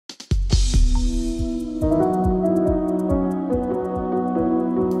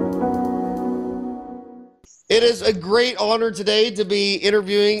It is a great honor today to be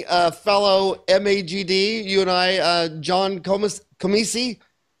interviewing a fellow MAGD, you and I, Comisi,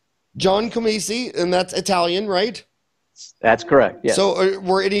 John Comisi, and that's Italian, right? That's correct, So, yes.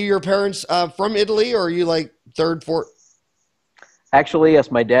 were any of your parents from Italy, or are you like third, fourth? Actually, yes,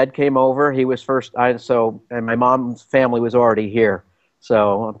 my dad came over. He was first, and my mom's family was already here.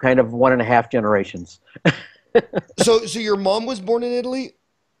 So I'm kind of one and a half generations. So your mom was born in Italy?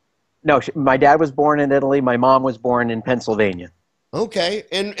 No, my dad was born in Italy. My mom was born in Pennsylvania. Okay,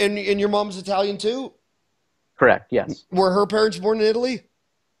 and your mom's Italian too? Correct, yes. Were her parents born in Italy?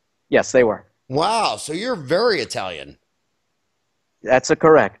 Yes, they were. Wow, so you're very Italian. That's a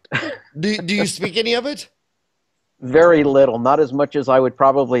correct. Do you speak any of it? Very little, not as much as I would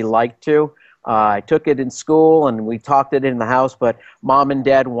probably like to. I took it in school and we talked it in the house, but mom and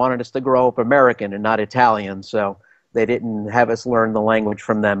dad wanted us to grow up American and not Italian, so they didn't have us learn the language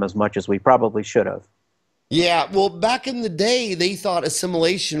from them as much as we probably should have. Yeah, well, back in the day, they thought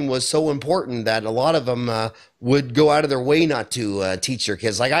assimilation was so important that a lot of them would go out of their way not to teach their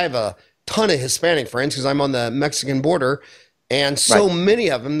kids. Like I have a ton of Hispanic friends because I'm on the Mexican border, and so Right, many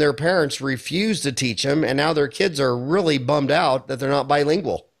of them, their parents refused to teach them, and now their kids are really bummed out that they're not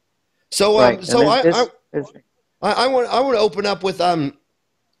bilingual. So, right. And so it's I want to open up with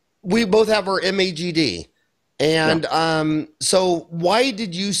we both have our MAGD, yeah. and so why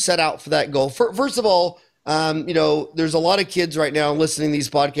did you set out for that goal? First of all, there's a lot of kids right now listening to these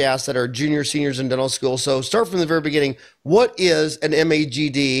podcasts that are junior, seniors in dental school. So start from the very beginning. What is an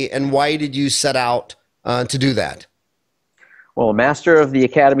MAGD, and why did you set out to do that? Well, Master of the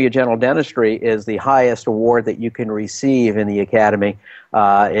Academy of General Dentistry is the highest award that you can receive in the Academy.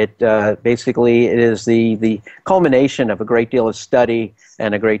 Basically it is the culmination of a great deal of study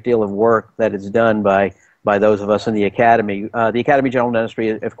and a great deal of work that is done by those of us in the Academy. The Academy of General Dentistry,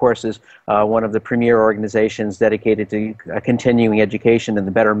 of course, is one of the premier organizations dedicated to continuing education and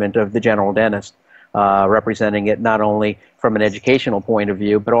the betterment of the general dentist, representing it not only from an educational point of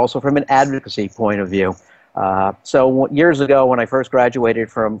view, but also from an advocacy point of view. So years ago, when I first graduated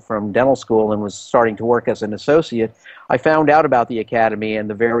from dental school and was starting to work as an associate, I found out about the Academy and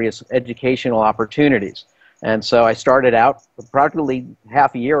the various educational opportunities. And so I started out practically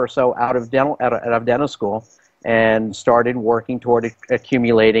half a year or so out of dental school and started working toward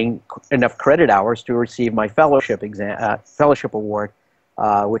accumulating enough credit hours to receive my fellowship award,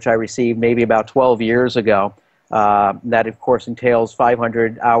 which I received maybe about 12 years ago. That, of course, entails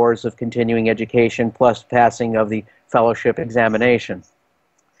 500 hours of continuing education plus passing of the fellowship examination.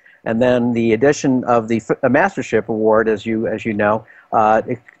 And then the addition of the mastership award, as you know,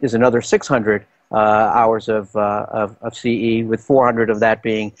 is another 600 hours of CE, with 400 of that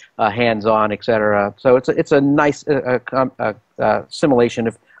being hands-on, etc. So it's a nice simulation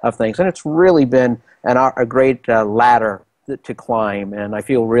of things, and it's really been a great ladder to climb, and I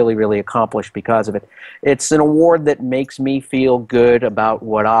feel really, really accomplished because of it. It's an award that makes me feel good about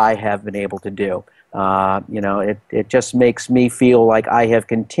what I have been able to do. It just makes me feel like I have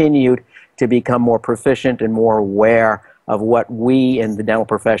continued to become more proficient and more aware of what we in the dental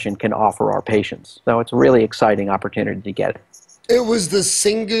profession can offer our patients. So it's a really exciting opportunity to get it. It was the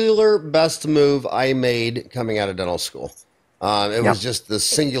singular best move I made coming out of dental school. It Yeah, was just the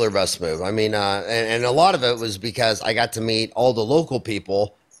singular best move. I mean, and a lot of it was because I got to meet all the local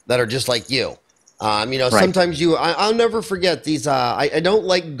people that are just like you. right. Sometimes I'll never forget these. I don't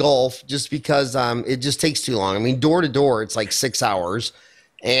like golf just because it just takes too long. I mean, door to door, it's like 6 hours.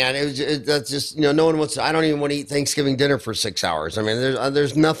 And that's just, no one wants to, I don't even want to eat Thanksgiving dinner for 6 hours. I mean,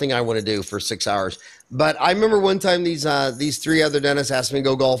 there's nothing I want to do for 6 hours. But I remember one time these three other dentists asked me to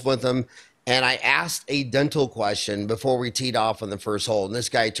go golf with them. And I asked a dental question before we teed off on the first hole. And this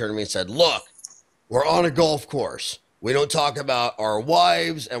guy turned to me and said, "Look, we're on a golf course. We don't talk about our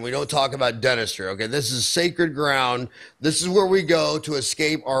wives and we don't talk about dentistry. Okay, this is sacred ground. This is where we go to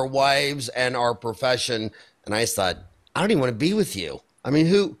escape our wives and our profession." And I just thought, I don't even want to be with you. I mean,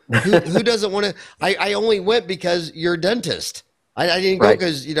 who doesn't want to? I only went because you're a dentist. I didn't go Right.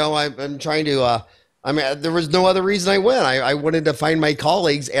 because I'm trying to. I mean, there was no other reason I went. I wanted to find my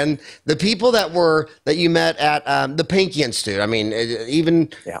colleagues and the people that you met at the Pankey Institute. I mean, even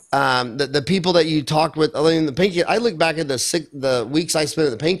Yeah. the people that you talked with. I mean, the Pankey. I look back at the weeks I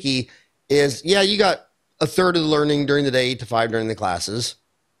spent at the Pankey. You got a third of the learning during the day, 8 to 5 during the classes,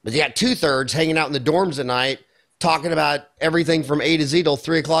 but you got 2/3 hanging out in the dorms at night, talking about everything from A to Z till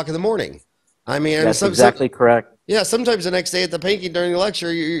 3 o'clock in the morning. I mean, and That's exactly correct. yeah, sometimes the next day at the Pinky during the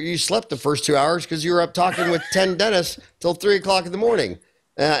lecture, you slept the first 2 hours because you were up talking with 10 dentists till 3 o'clock in the morning.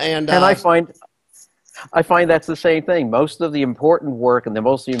 And And I find I find that's the same thing. Most of the important work and the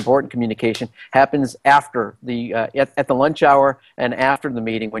most important communication happens after the at the lunch hour and after the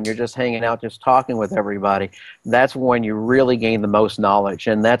meeting, when you're just hanging out, just talking with everybody. That's when you really gain the most knowledge,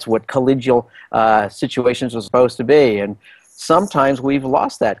 and that's what collegial situations are supposed to be. And sometimes we've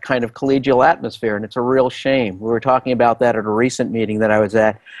lost that kind of collegial atmosphere, and it's a real shame. We were talking about that at a recent meeting that I was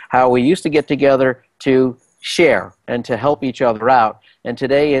at, how we used to get together to share and to help each other out. And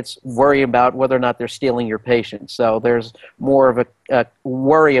today it's worry about whether or not they're stealing your patients. So there's more of a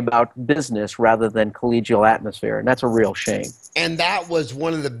worry about business rather than collegial atmosphere, and that's a real shame. And that was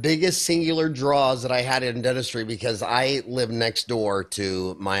one of the biggest singular draws that I had in dentistry, because I live next door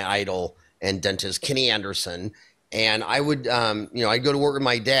to my idol and dentist, Kenny Anderson. And I would, I'd go to work with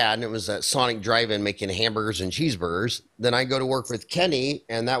my dad, and it was at Sonic Drive-In making hamburgers and cheeseburgers. Then I'd go to work with Kenny,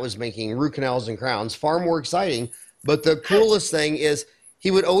 and that was making root canals and crowns. Far more exciting. But the coolest thing is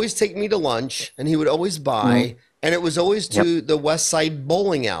he would always take me to lunch, and he would always buy, and it was always to the West Side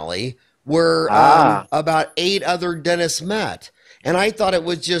bowling alley where about 8 other dentists met. And I thought it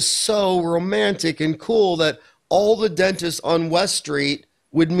was just so romantic and cool that all the dentists on West Street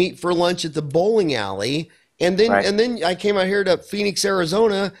would meet for lunch at the bowling alley. And then I came out here to Phoenix,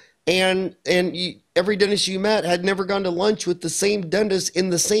 Arizona, and every dentist you met had never gone to lunch with the same dentist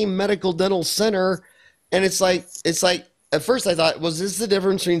in the same medical dental center. And it's like at first I thought, was this the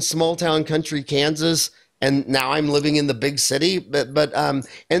difference between small town country Kansas and now I'm living in the big city? But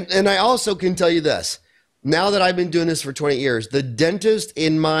I also can tell you this. Now that I've been doing this for 20 years, the dentist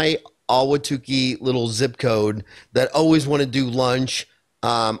in my Ahwatukee little zip code that always want to do lunch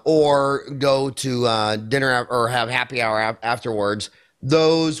or go to dinner or have happy hour afterwards,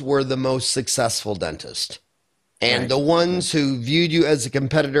 those were the most successful dentists. And the ones who viewed you as a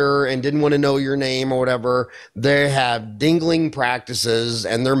competitor and didn't want to know your name or whatever, they have dingling practices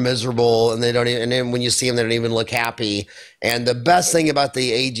and they're miserable, and they don't even, and then when you see them, they don't even look happy. And the best thing about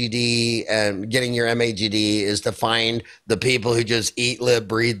the AGD and getting your MAGD is to find the people who just eat, live,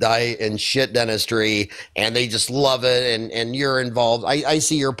 breathe, die, and shit dentistry, and they just love it. And you're involved. I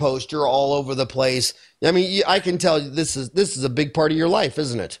see your post. You're all over the place. I mean, I can tell you this is a big part of your life,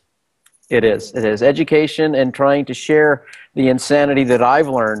 isn't it? It is. It is. Education and trying to share the insanity that I've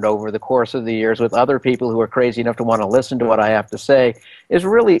learned over the course of the years with other people who are crazy enough to want to listen to what I have to say is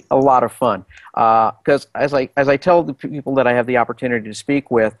really a lot of fun. Because as I tell the people that I have the opportunity to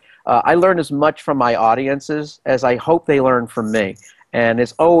speak with, I learn as much from my audiences as I hope they learn from me. And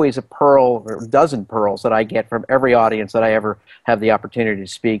it's always a pearl or a dozen pearls that I get from every audience that I ever have the opportunity to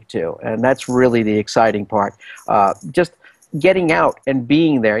speak to. And that's really the exciting part. Just getting out and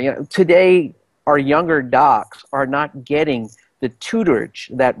being there. You know, today our younger docs are not getting the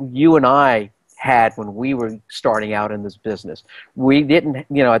tutorage that you and I had when we were starting out in this business. We didn't,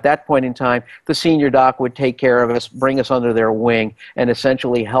 at that point in time, the senior doc would take care of us, bring us under their wing, and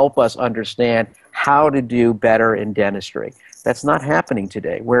essentially help us understand how to do better in dentistry. That's not happening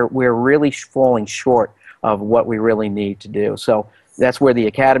today. We're really falling short of what we really need to do. So that's where the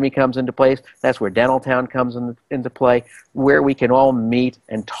Academy comes into place. That's where Dental Town comes into play, where we can all meet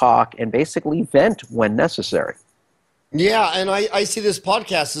and talk and basically vent when necessary. Yeah, and I see this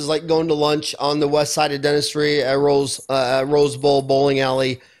podcast is like going to lunch on the west side of dentistry at Rose Bowl Bowling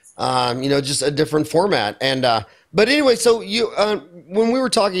Alley. Just a different format. And but anyway, so you when we were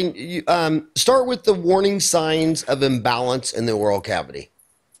talking, you start with the warning signs of imbalance in the oral cavity.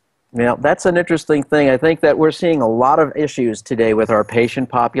 Now, that's an interesting thing. I think that we're seeing a lot of issues today with our patient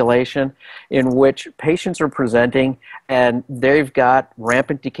population in which patients are presenting and they've got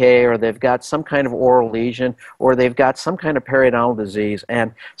rampant decay, or they've got some kind of oral lesion, or they've got some kind of periodontal disease,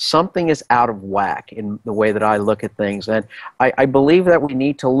 and something is out of whack in the way that I look at things. And I believe that we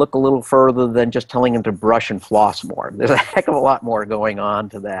need to look a little further than just telling them to brush and floss more. There's a heck of a lot more going on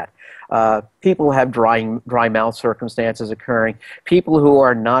to that. People have dry mouth circumstances occurring. People who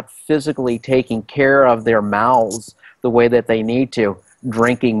are not physically taking care of their mouths the way that they need to,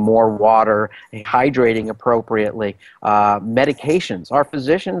 drinking more water, hydrating appropriately, medications. Our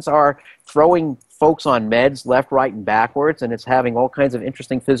physicians are throwing folks on meds left, right, and backwards, and it's having all kinds of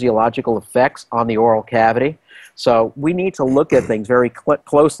interesting physiological effects on the oral cavity. So we need to look at things very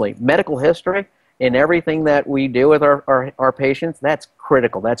closely. Medical history in everything that we do with our patients, that's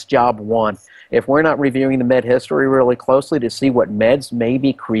critical. That's job one. If we're not reviewing the med history really closely to see what meds may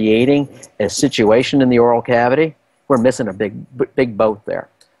be creating a situation in the oral cavity, we're missing a big boat there.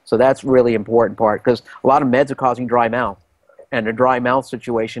 So that's really important part, because a lot of meds are causing dry mouth, and a dry mouth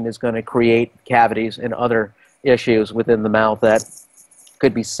situation is going to create cavities and other issues within the mouth that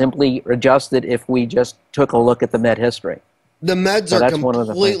could be simply adjusted if we just took a look at the med history. The meds So are that's one of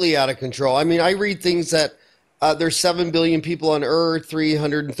the things. completely out of control. I mean, I read things that there's 7 billion people on Earth,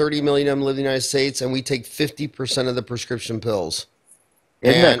 330 million of them live in the United States, and we take 50% of the prescription pills.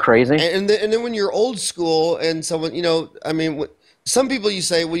 Isn't that And crazy? and then when you're old school and someone, I mean, some people you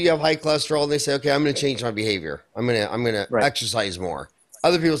say, well, you have high cholesterol, and they say, okay, I'm going to change my behavior. I'm going to Right. exercise more.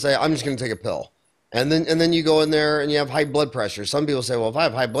 Other people say, I'm just going to take a pill. And then you go in there and you have high blood pressure. Some people say, well, if I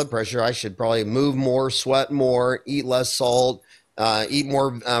have high blood pressure, I should probably move more, sweat more, eat less salt, eat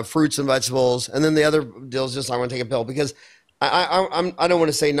more fruits and vegetables. And then the other deal is just I want to take a pill because I don't want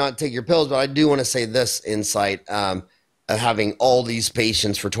to say not take your pills, but I do want to say this insight of having all these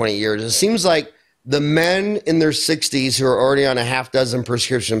patients for 20 years. It seems like the men in their 60s who are already on a half dozen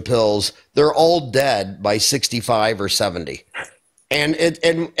prescription pills, they're all dead by 65 or 70. And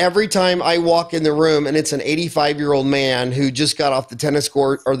every time I walk in the room and it's an 85-year-old man who just got off the tennis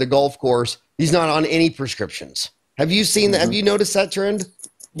court or the golf course, he's not on any prescriptions. Have you seen that? Have you noticed that trend?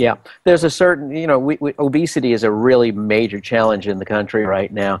 Yeah, there's a certain, obesity is a really major challenge in the country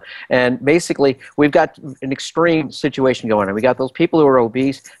right now. And basically, we've got an extreme situation going on. We got those people who are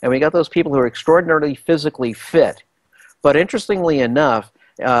obese, and we got those people who are extraordinarily physically fit. But interestingly enough,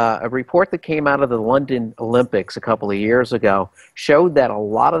 a report that came out of the London Olympics a couple of years ago showed that a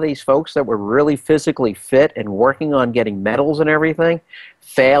lot of these folks that were really physically fit and working on getting medals and everything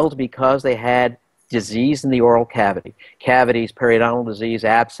failed because they had disease in the oral cavity, cavities, periodontal disease,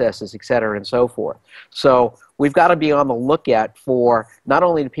 abscesses, et cetera, and so forth. So we've got to be on the lookout for not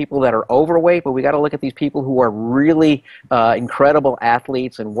only the people that are overweight, but we got to look at these people who are really incredible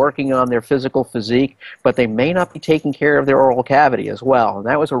athletes and working on their physical physique, but they may not be taking care of their oral cavity as well. And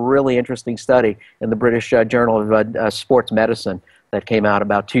that was a really interesting study in the British Journal of Sports Medicine that came out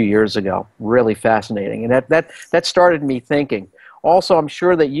about 2 years ago. Really fascinating. And that started me thinking. Also, I'm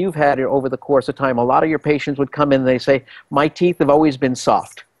sure that you've had it over the course of time. A lot of your patients would come in and they say, my teeth have always been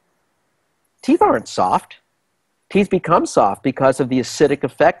soft. Teeth aren't soft. Teeth become soft because of the acidic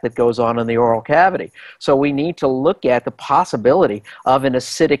effect that goes on in the oral cavity. So we need to look at the possibility of an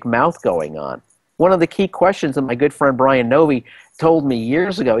acidic mouth going on. One of the key questions that my good friend Brian Novi told me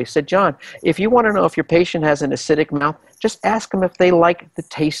years ago, he said, John, if you want to know if your patient has an acidic mouth, just ask them if they like the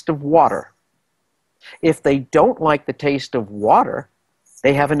taste of water. If they don't like the taste of water,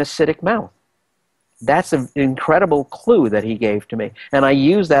 they have an acidic mouth. That's an incredible clue that he gave to me. And I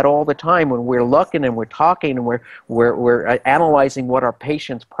use that all the time when we're looking and we're talking and we're analyzing what our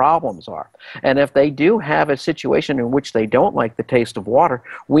patients' problems are. And if they do have a situation in which they don't like the taste of water,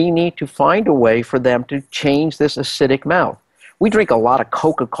 we need to find a way for them to change this acidic mouth. We drink a lot of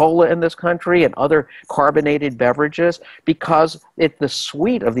Coca-Cola in this country and other carbonated beverages because the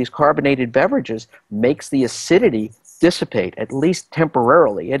sweet of these carbonated beverages makes the acidity dissipate, at least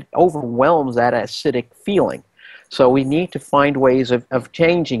temporarily. It overwhelms that acidic feeling. So we need to find ways of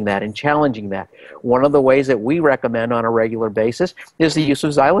changing that and challenging that. One of the ways that we recommend on a regular basis is the use of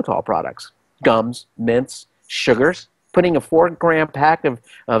xylitol products, gums, mints, sugars. Putting a 4-gram pack of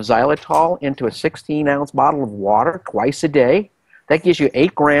xylitol into a 16-ounce bottle of water twice a day. That gives you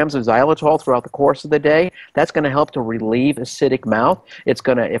 8 grams of xylitol throughout the course of the day. That's going to help to relieve acidic mouth. It's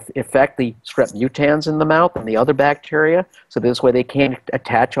going to affect the strep mutans in the mouth and the other bacteria, so this way they can't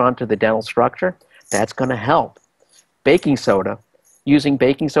attach onto the dental structure. That's going to help. Baking soda, using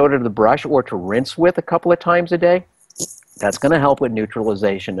baking soda to brush or to rinse with a couple of times a day, that's going to help with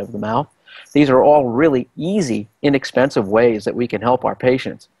neutralization of the mouth. These are all really easy, inexpensive ways that we can help our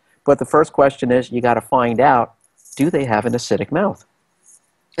patients. But the first question is, you got to find out, do they have an acidic mouth?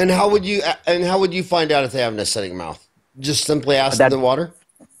 And how would you find out if they have an acidic mouth? Just simply ask them the water?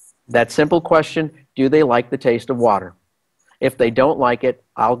 That simple question, do they like the taste of water? If they don't like it,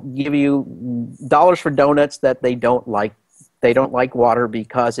 I'll give you dollars for donuts that they don't like. They don't like water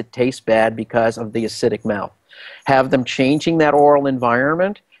because it tastes bad because of the acidic mouth. Have them changing that oral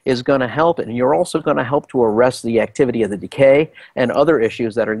environment is going to help it. And you're also going to help to arrest the activity of the decay and other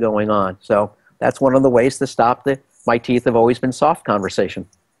issues that are going on. So that's one of the ways to stop the my teeth have always been soft conversation.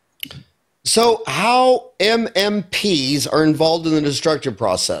 So how MMPs are involved in the destructive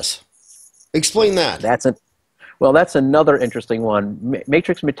process? Explain that. That's another interesting one.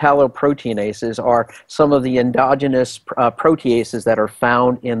 Matrix metalloproteinases are some of the endogenous proteases that are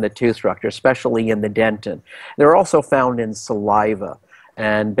found in the tooth structure, especially in the dentin. They're also found in saliva.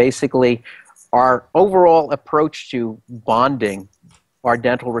 And basically, our overall approach to bonding our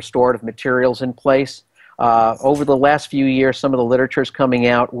dental restorative materials in place, over the last few years, some of the literature is coming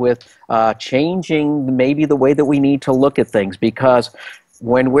out with changing maybe the way that we need to look at things, because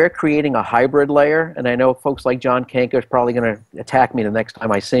when we're creating a hybrid layer, and I know folks like John Kanker is probably going to attack me the next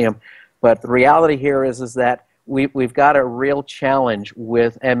time I see him, but the reality here is that we've got a real challenge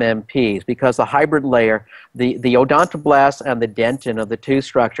with MMPs because the hybrid layer, the odontoblast and the dentin of the tooth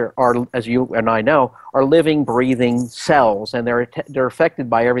structure are, as you and I know, are living, breathing cells, and they're affected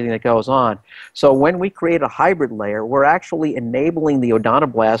by everything that goes on. So when we create a hybrid layer, we're actually enabling the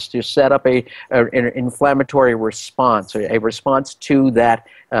odontoblast to set up an inflammatory response, or a response to that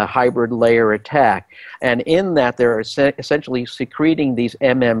hybrid layer attack. And in that, they're essentially secreting these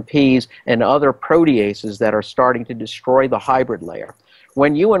MMPs and other proteases that are starting to destroy the hybrid layer.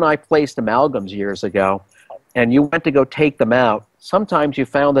 When you and I placed amalgams years ago, and you went to go take them out, sometimes you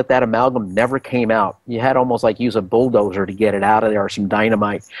found that that amalgam never came out. You had almost like use a bulldozer to get it out of there, or some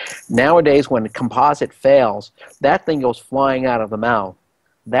dynamite. Nowadays, when the composite fails, that thing goes flying out of the mouth.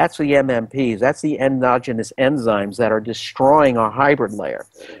 That's the MMPs. That's the endogenous enzymes that are destroying our hybrid layer.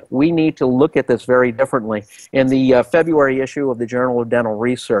 We need to look at this very differently. In the February issue of the Journal of Dental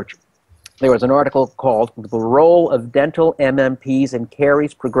Research, there was an article called "The Role of Dental MMPs in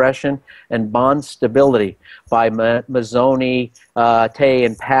Caries Progression and Bond Stability" by Mazzoni, Tay,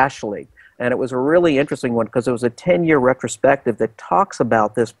 and Pashley. And it was a really interesting one because it was a 10-year retrospective that talks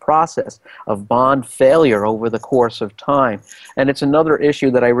about this process of bond failure over the course of time. And it's another issue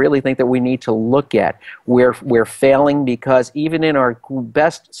that I really think that we need to look at. We're failing because even in our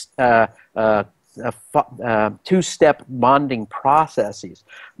best two-step bonding processes,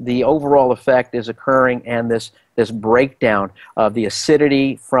 the overall effect is occurring, and this breakdown of the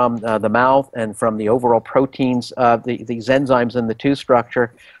acidity from the mouth and from the overall proteins of these enzymes in the tooth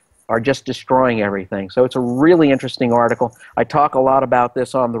structure are just destroying everything. So it's a really interesting article. I talk a lot about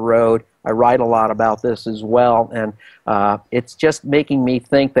this on the road. I write a lot about this as well, and it's just making me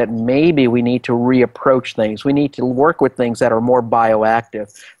think that maybe we need to reapproach things. We need to work with things that are more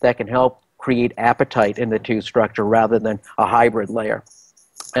bioactive, that can help create appetite in the tooth structure rather than a hybrid layer.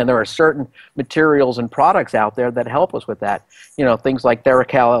 And there are certain materials and products out there that help us with that. You know, things like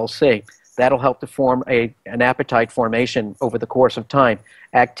Theracal LC. That'll help to form an appetite formation over the course of time.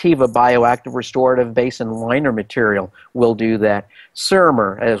 Activa bioactive restorative base and liner material will do that.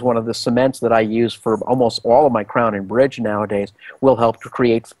 Cermer, as one of the cements that I use for almost all of my crown and bridge nowadays, will help to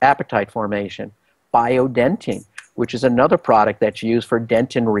create appetite formation. Biodentin, which is another product that's used for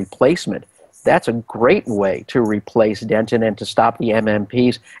dentin replacement. That's a great way to replace dentin and to stop the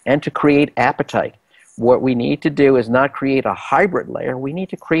MMPs and to create appetite. What we need to do is not create a hybrid layer. We need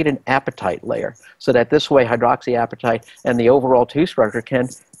to create an appetite layer so that this way hydroxyapatite and the overall tooth structure can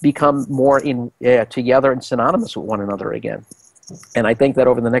become more together and synonymous with one another again. And I think that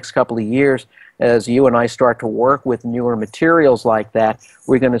over the next couple of years, as you and I start to work with newer materials like that,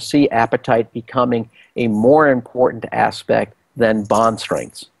 we're going to see appetite becoming a more important aspect than bond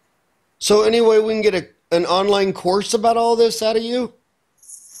strengths. So anyway, we can get an online course about all this out of you?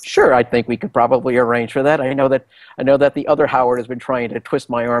 Sure, I think we could probably arrange for that. I know that the other Howard has been trying to twist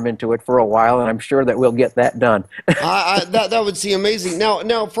my arm into it for a while, and I'm sure that we'll get that done. That would seem amazing.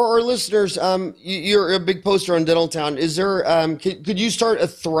 Now, for our listeners, you're a big poster on Dental Town. Is there? Could you start a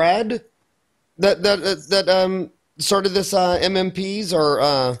thread that started this MMPs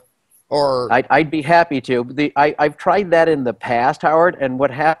or? I'd be happy to. I've tried that in the past, Howard, and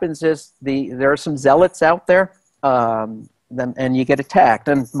what happens is there are some zealots out there. And you get attacked.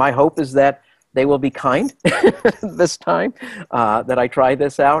 And my hope is that they will be kind this time, that I try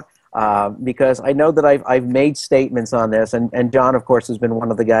this out, because I know that I've made statements on this, and John, of course, has been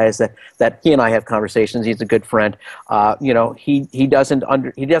one of the guys that he and I have conversations. He's a good friend. You know, he doesn't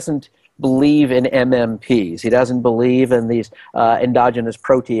believe in MMPs. He doesn't believe in these endogenous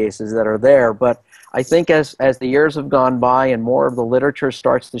proteases that are there, but I think as the years have gone by and more of the literature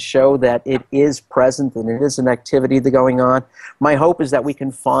starts to show that it is present and it is an activity that's going on, my hope is that we can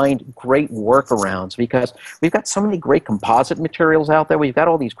find great workarounds, because we've got so many great composite materials out there. We've got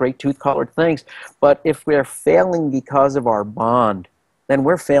all these great tooth-colored things, but if we're failing because of our bond, then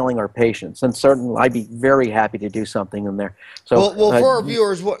we're failing our patients. And certainly, I'd be very happy to do something in there. So, well, for our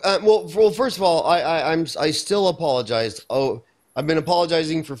viewers, well, first of all, I still apologize. I've been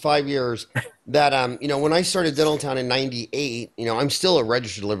apologizing for 5 years that, you know, when I started Dental Town in '98, you know, I'm still a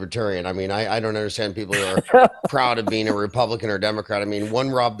registered libertarian. I mean, I don't understand people who are proud of being a Republican or Democrat. I mean, one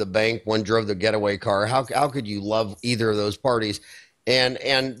robbed the bank, one drove the getaway car. How could you love either of those parties?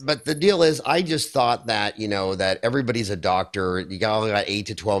 But the deal is, I just thought that, you know, that everybody's a doctor. You only got 8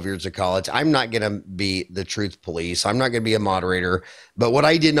 to 12 years of college. I'm not going to be the truth police. I'm not going to be a moderator. But what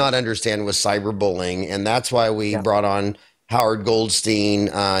I did not understand was cyberbullying. And that's why we brought on Howard Goldstein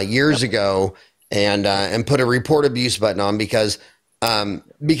years ago and put a report abuse button on, because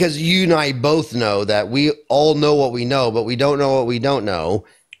you and I both know that we all know what we know, but we don't know what we don't know.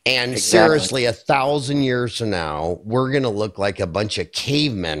 And Exactly. seriously, 1,000 years from now, we're going to look like a bunch of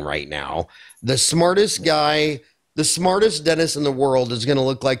cavemen right now. The smartest guy, the smartest dentist in the world is going to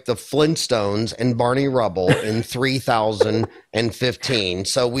look like the Flintstones and Barney Rubble in 3015.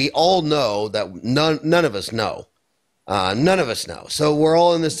 So we all know that none of us know. None of us know. So we're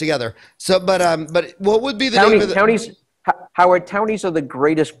all in this together. So, but what would be the name of the Townies, Howard, townies are the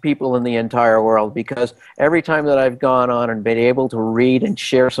greatest people in the entire world, because every time that I've gone on and been able to read and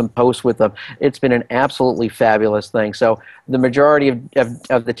share some posts with them, it's been an absolutely fabulous thing. So the majority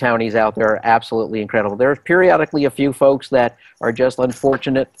of the townies out there are absolutely incredible. There's periodically a few folks that are just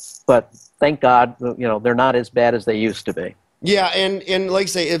unfortunate, but thank God, they're not as bad as they used to be. Yeah, and like I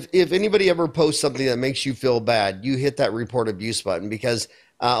say, if anybody ever posts something that makes you feel bad, you hit that report abuse button, because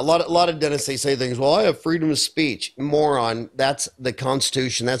a lot of dentists, they say things. Well, I have freedom of speech. Moron. That's the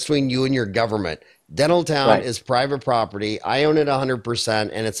Constitution. That's between you and your government. Dentaltown Right. is private property. I own it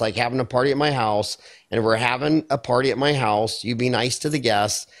 100%, and it's like having a party at my house. And if we're having a party at my house, you be nice to the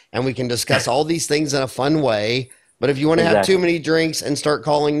guests, and we can discuss all these things in a fun way. But if you want to have too Exactly. many drinks and start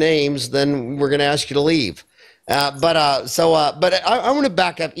calling names, then we're going to ask you to leave. But I want to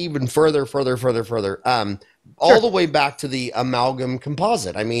back up even further. All Sure. the way back to the amalgam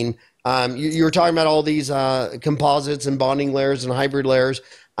composite. I mean, you were talking about all these composites and bonding layers and hybrid layers.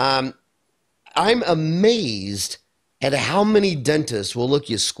 I'm amazed at how many dentists will look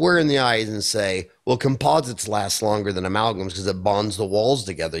you square in the eyes and say, well, composites last longer than amalgams because it bonds the walls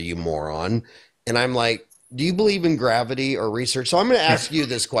together, you moron. And I'm like, do you believe in gravity or research? So I'm going to ask you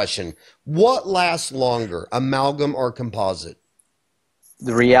this question. What lasts longer, amalgam or composite?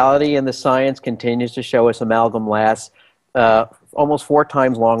 The reality and the science continues to show us amalgam lasts almost 4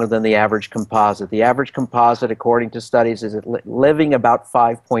 times longer than the average composite. The average composite, according to studies, is living about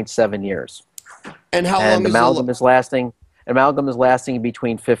 5.7 years. And how long And is amalgam is lasting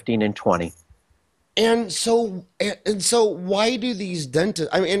between 15 and 20. And so why do these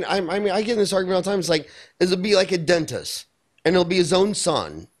dentists, I get in this argument all the time. It's like, it'll be like a dentist, and it'll be his own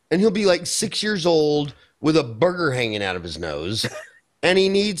son, and he'll be like 6 years old with a burger hanging out of his nose, and he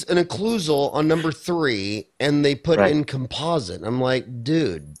needs an occlusal on number 3, and they put Right. in composite. I'm like,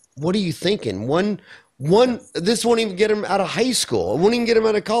 dude, what are you thinking? This won't even get him out of high school. It won't even get him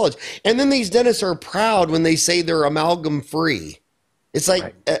out of college. And then these dentists are proud when they say they're amalgam free. It's like,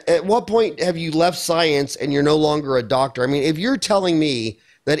 Right. at what point have you left science and you're no longer a doctor? I mean, if you're telling me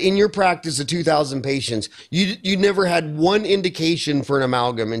that in your practice of 2,000 patients, you never had one indication for an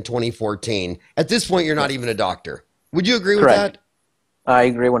amalgam in 2014, at this point, you're not even a doctor. Would you agree with Correct. that? I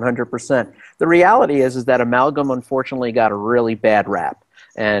agree 100%. The reality is that amalgam unfortunately got a really bad rap.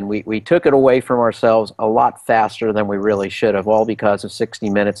 And we took it away from ourselves a lot faster than we really should have, all because of 60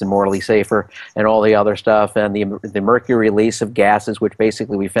 Minutes and Morally Safer and all the other stuff, and the mercury release of gases, which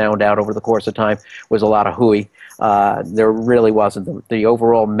basically we found out over the course of time was a lot of hooey. There really wasn't. The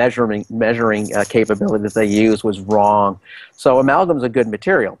overall measuring capability that they used was wrong. So amalgam's a good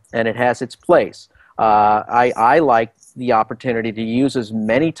material, and it has its place. I like the opportunity to use as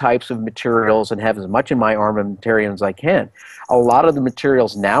many types of materials and have as much in my armamentarium as I can. A lot of the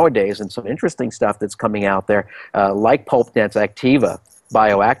materials nowadays, and some interesting stuff that's coming out there, like PulpDent's Activa,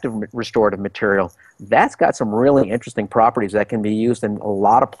 bioactive restorative material, that's got some really interesting properties that can be used in a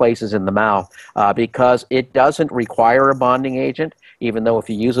lot of places in the mouth because it doesn't require a bonding agent, even though if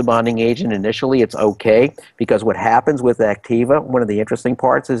you use a bonding agent initially, it's okay, because what happens with Activa, one of the interesting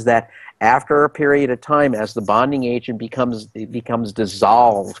parts is that after a period of time, as the bonding agent becomes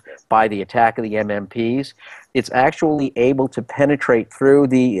dissolved by the attack of the MMPs, it's actually able to penetrate through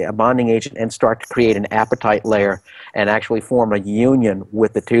the bonding agent and start to create an apatite layer and actually form a union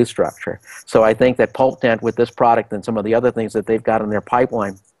with the tooth structure. So I think that PulpDent with this product and some of the other things that they've got in their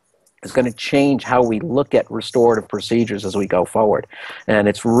pipeline is going to change how we look at restorative procedures as we go forward. And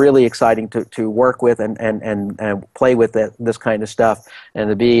it's really exciting to work with and play with this kind of stuff and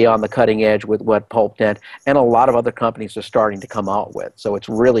to be on the cutting edge with what PulpDent and a lot of other companies are starting to come out with. So it's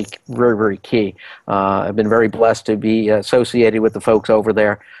really very, very key. I've been very blessed to be associated with the folks over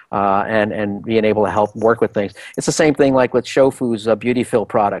there and being able to help work with things. It's the same thing like with Shofu's Beauty Fill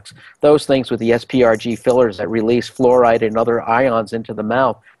products. Those things with the SPRG fillers that release fluoride and other ions into the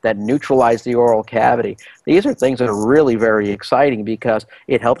mouth that neutralize the oral cavity. These are things that are really very exciting because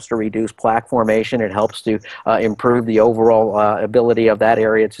it helps to reduce plaque formation. It helps to improve the overall ability of that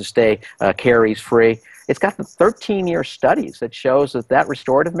area to stay caries-free. It's got the 13-year studies that shows that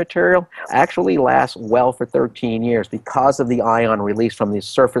restorative material actually lasts well for 13 years because of the ion release from the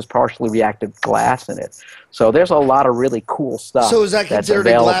surface partially reactive glass in it. So there's a lot of really cool stuff. So is that that's considered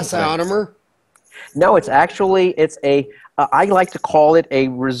a available glass there. ionomer? No, it's a I like to call it a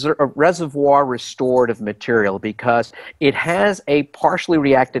reservoir restorative material because it has a partially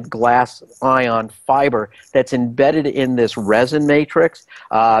reacted glass ion fiber that's embedded in this resin matrix.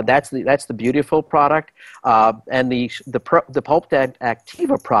 That's the beautiful product, and the Pulped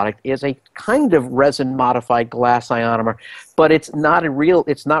Activa product is a kind of resin modified glass ionomer, but it's not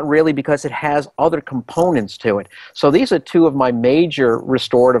really because it has other components to it. So these are two of my major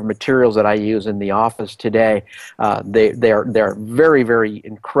restorative materials that I use in the office today. They're very, very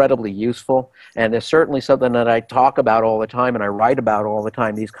incredibly useful, and they're certainly something that I talk about all the time and I write about all the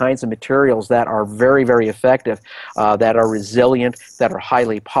time. These kinds of materials that are very, very effective, that are resilient, that are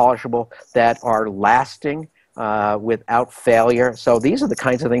highly polishable, that are lasting without failure. So these are the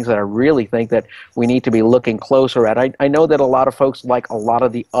kinds of things that I really think that we need to be looking closer at. I know that a lot of folks like a lot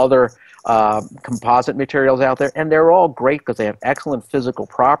of the other composite materials out there, and they're all great because they have excellent physical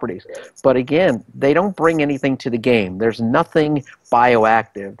properties. But again, they don't bring anything to the game. There's nothing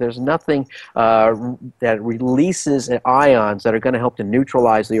bioactive. There's nothing that releases ions that are going to help to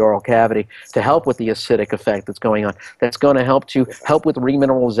neutralize the oral cavity, to help with the acidic effect that's going on, that's going to help with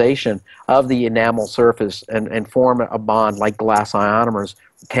remineralization of the enamel surface and form a bond like glass ionomers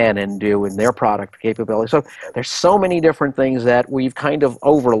can and do in their product capability. So there's so many different things that we've kind of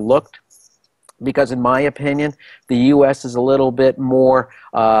overlooked, because in my opinion, the U.S. is a little bit more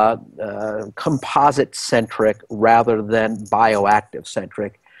composite-centric rather than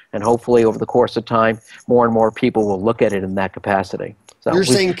bioactive-centric. And hopefully over the course of time, more and more people will look at it in that capacity. So you're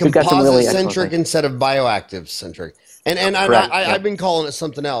saying composite-centric instead of bioactive-centric. And I've been calling it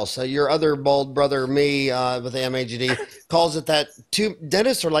something else. Your other bald brother, me, with the MAGD, calls it that.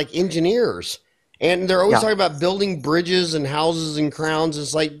 Dentists are like engineers. And they're always talking about building bridges and houses and crowns.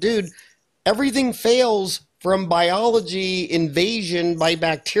 It's like, dude, everything fails from biology invasion by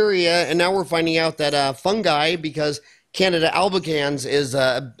bacteria, and now we're finding out that fungi, because Candida albicans is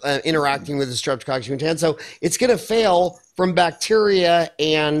interacting with the Streptococcus mutans, so it's going to fail from bacteria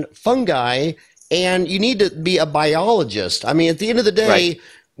and fungi, and you need to be a biologist. I mean, at the end of the day,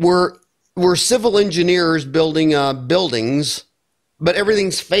 we're civil engineers building buildings, but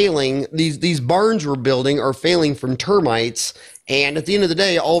everything's failing. These barns we're building are failing from termites. And at the end of the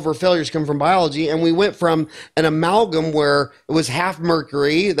day, all of our failures come from biology. And we went from an amalgam where it was half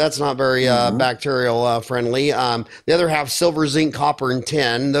mercury. That's not very bacterial friendly. The other half silver, zinc, copper, and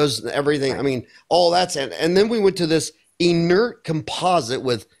tin. Everything. I mean, all that's it. And then we went to this inert composite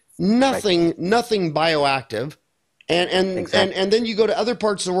with nothing bioactive. And then you go to other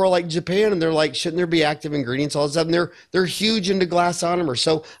parts of the world like Japan, and they're like, shouldn't there be active ingredients all of a sudden? They're huge into glass ionomers.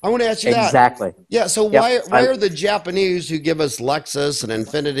 So I want to ask you that. Exactly. Yeah. So why are the Japanese, who give us Lexus and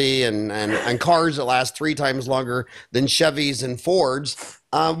Infiniti and cars that last 3 times longer than Chevys and Fords,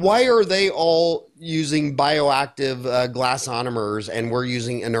 why are they all using bioactive glass ionomers and we're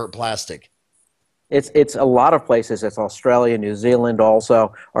using inert plastic? It's a lot of places. It's Australia, New Zealand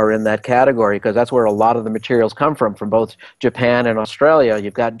also are in that category, because that's where a lot of the materials come from both Japan and Australia.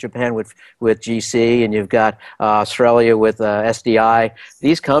 You've got Japan with GC, and you've got Australia with SDI.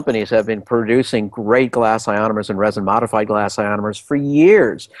 These companies have been producing great glass ionomers and resin-modified glass ionomers for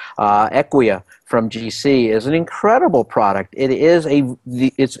years. Equia from GC is an incredible product. It's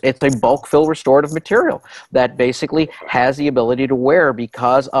a bulk fill restorative material that basically has the ability to wear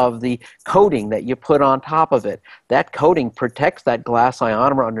because of the coating that you put on top of it. That coating protects that glass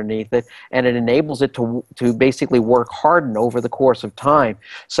ionomer underneath it, and it enables it to basically work harden over the course of time.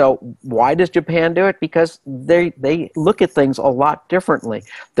 So why does Japan do it? Because they look at things a lot differently.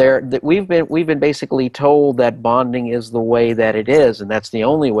 We've been basically told that bonding is the way that it is, and that's the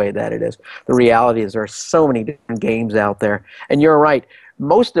only way that it is. The reality is there are so many different games out there. And you're right,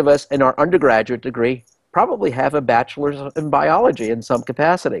 most of us in our undergraduate degree probably have a bachelor's in biology in some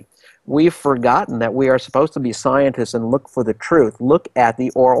capacity. We've forgotten that we are supposed to be scientists and look for the truth. Look at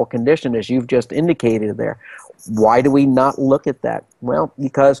the oral condition, as you've just indicated there. Why do we not look at that? Well,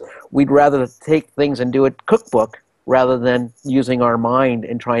 because we'd rather take things and do it cookbook rather than using our mind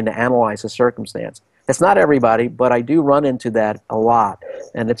and trying to analyze a circumstance. It's not everybody, but I do run into that a lot,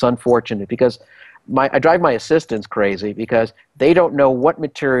 and it's unfortunate because I drive my assistants crazy because they don't know what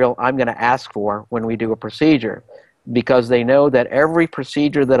material I'm going to ask for when we do a procedure, because they know that every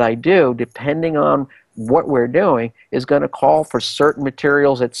procedure that I do, depending on what we're doing, is going to call for certain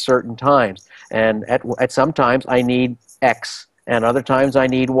materials at certain times. And at some times I need X, and other times I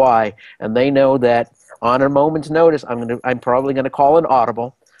need Y, and they know that on a moment's notice I'm probably going to call an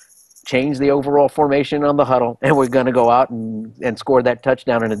audible, change the overall formation on the huddle, and we're going to go out and score that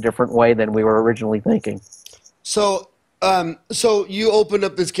touchdown in a different way than we were originally thinking. So So you opened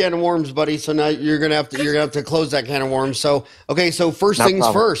up this can of worms, buddy. So now you're gonna have to close that can of worms. So okay, so first No things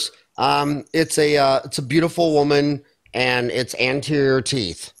problem. first. It's a beautiful woman, and it's anterior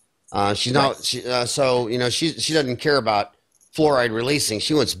teeth. She's Right. not so she doesn't care about fluoride releasing.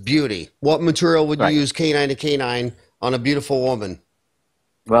 She wants beauty. What material would you Right. use canine to canine on a beautiful woman?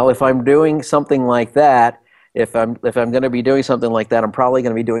 Well, if I'm doing something like that, if I'm going to be doing something like that, I'm probably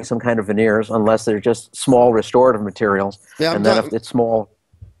going to be doing some kind of veneers, unless they're just small restorative materials. Yeah, I'm And then if talking it's small,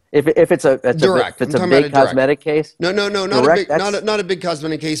 if it's a if direct. it's I'm a talking about a big direct. cosmetic case, No, not a direct. big, That's not a big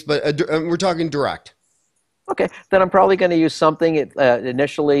cosmetic case, but we're talking direct. okay. Then I'm probably going to use something.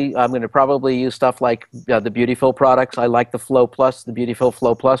 Initially, I'm going to probably use stuff like the Beautiful products. I like the Flow Plus, the Beautiful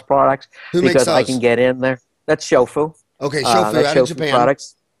Flow Plus products Who makes because I can those? get in there. That's Shofu. Okay, Shofu That's out of Shofu Japan.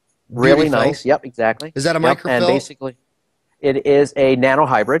 products. Really Beautiful. nice. Yep, exactly. Is that a Yep, and microfill? basically, it is a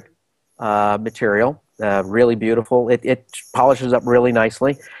nanohybrid material. Really beautiful. It polishes up really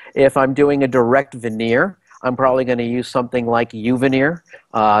nicely. If I'm doing a direct veneer, I'm probably going to use something like U-Veneer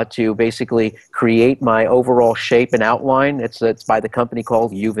to basically create my overall shape and outline. It's by the company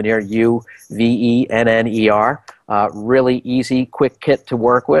called U-Veneer, U-V-E-N-N-E-R. Really easy, quick kit to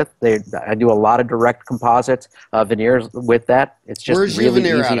work with. I do a lot of direct composites, veneers with that. It's just Where's really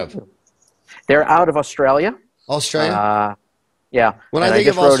Juveneer out easy. of? They're out of Australia. Australia? Yeah, When and I think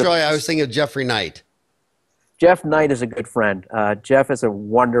of just wrote Australia, I was thinking of Jeffrey Knight. Jeff Knight is a good friend. Jeff is a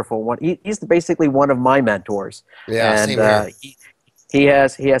wonderful one. He's basically one of my mentors, Yeah, and same here. he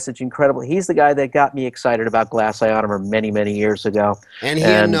has such incredible. He's the guy that got me excited about glass ionomer many years ago, And he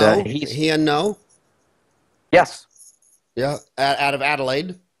and and no, he's he and no, yes, yeah, out of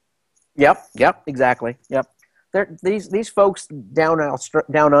Adelaide. yep, exactly, yep. These folks down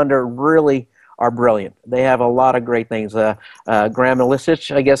under really are brilliant. They have a lot of great things. Graham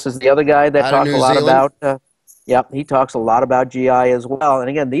Illicich, I guess, is the other guy that Out of talks a New lot Zealand. about. Yep, he talks a lot about GI as well. And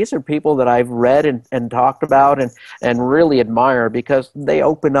again, these are people that I've read and talked about and really admire because they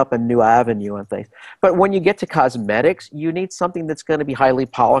open up a new avenue and things. But when you get to cosmetics, you need something that's going to be highly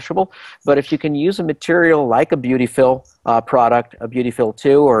polishable. But if you can use a material like a Beautyfill product, a Beautyfill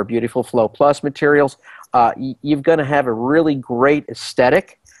 2 or a Beautiful Flow Plus materials, you're going to have a really great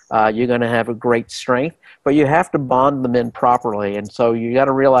aesthetic. You're going to have a great strength, but you have to bond them in properly. And so you got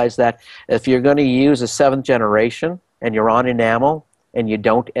to realize that if you're going to use a 7th generation and you're on enamel and you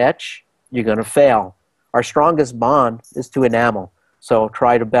don't etch, you're going to fail. Our strongest bond is to enamel. So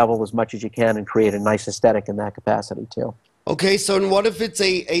try to bevel as much as you can and create a nice aesthetic in that capacity too. Okay, so and what if it's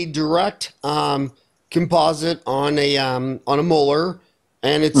a direct composite on a molar,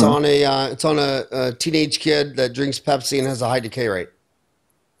 and it's Mhm. on a teenage kid that drinks Pepsi and has a high decay rate?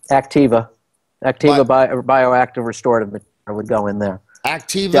 Activa. But Bioactive restorative material would go in there.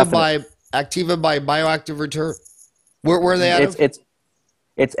 Activa Definitely. by Bioactive Return. Where are they out It's of?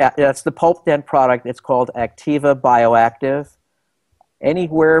 it's that's the pulp dent product. It's called Activa Bioactive.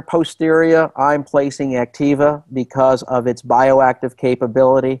 Anywhere posterior, I'm placing Activa because of its bioactive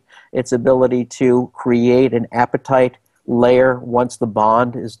capability, its ability to create an apatite layer once the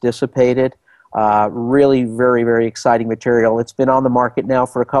bond is dissipated. Really very exciting material. It's been on the market now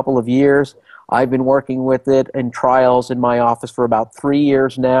for a couple of years. I've been working with it in trials in my office for about 3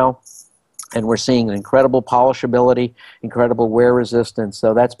 years now, and we're seeing an incredible polishability, incredible wear resistance.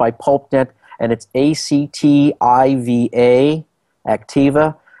 So that's by Pulp Dent, and it's ACTIVA,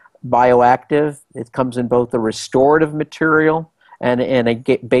 Activa, Bioactive. It comes in both a restorative material and a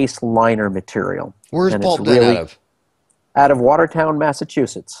base liner material. Where's And it's Pulp Den out really of? out of Watertown,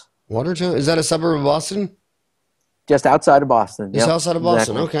 Massachusetts. Watertown? Is that a suburb of Boston? Just outside of Boston. Just Yep, outside of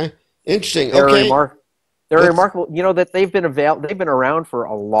Boston. exactly. Okay, interesting. They're Okay, they're let's. remarkable. You know that they've been around for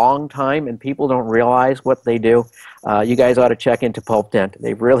a long time, and people don't realize what they do. You guys ought to check into Pulp Dent.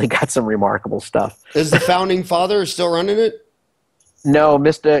 They've really got some remarkable stuff. Is the founding father still running it? No,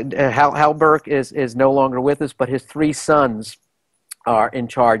 Mr. Hal Burke is no longer with us, but his 3 sons are in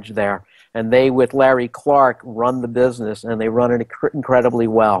charge there, and they, with Larry Clark, run the business, and they run it incredibly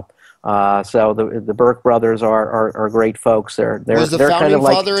well. So the Burke brothers are great folks. Was the They're kind founding of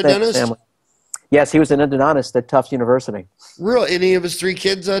like father a extended dentist? family. Yes, he was an endodontist at Tufts University. Real? Any of his 3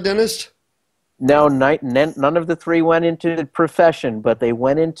 kids a dentist? No, none of the 3 went into the profession, but they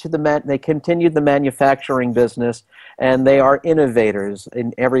went into they continued the manufacturing business, and they are innovators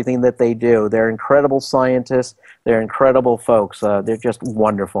in everything that they do. They're incredible scientists. They're incredible folks. They're just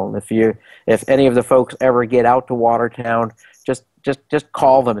wonderful. If any of the folks ever get out to Watertown, just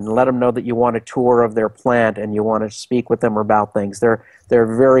call them and let them know that you want a tour of their plant and you want to speak with them about things. They're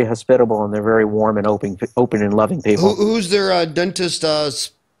very hospitable, and they're very warm and open and loving people. Who's their dentist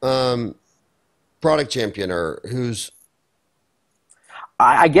product champion, or who's?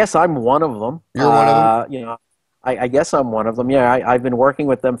 I guess I'm one of them. You're one of them? You know, I guess I'm one of them. Yeah, I've been working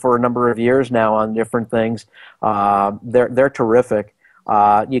with them for a number of years now on different things. They're terrific.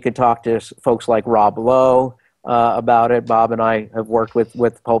 You could talk to folks like Rob Lowe about it. Bob and I have worked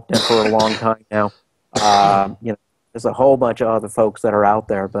with Pulp Dent for a long time now. You know, there's a whole bunch of other folks that are out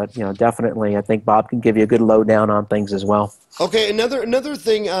there, but you know, definitely, I think Bob can give you a good lowdown on things as well. Okay, another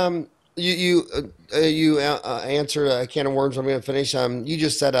thing. You answered a can of worms. I'm going to finish. You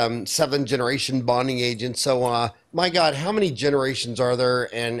just said 7th-generation bonding agents. So, my God, how many generations are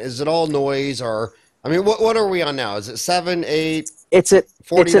there? And is it all noise? Or I mean, what are we on now? Is it 7, 8? It's at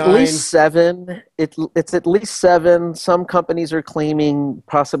 49? It's at least 7. It's at least 7. Some companies are claiming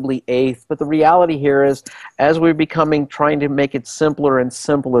possibly 8th, but the reality here is, as we're trying to make it simpler and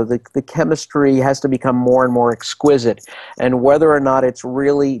simpler, the chemistry has to become more and more exquisite, and whether or not it's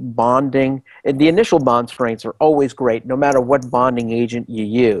really bonding, and the initial bond strengths are always great, no matter what bonding agent you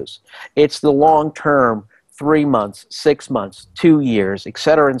use. It's the long term. 3 months, 6 months, 2 years, et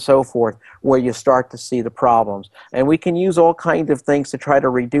cetera, and so forth, where you start to see the problems. And we can use all kinds of things to try to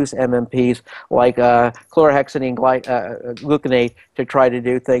reduce MMPs, like chlorhexidine gluconate, to try to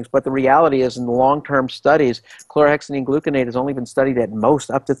do things. But the reality is, in the long-term studies, chlorhexidine gluconate has only been studied at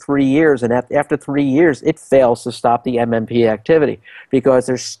most up to 3 years, and after 3 years, it fails to stop the MMP activity, because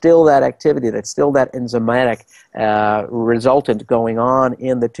there's still that activity, that's still that enzymatic resultant going on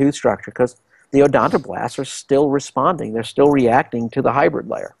in the tooth structure, because the odontoblasts are still responding. They're still reacting to the hybrid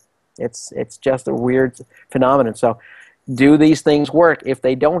layer. It's just a weird phenomenon. So do these things work? If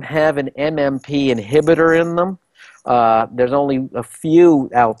they don't have an MMP inhibitor in them, there's only a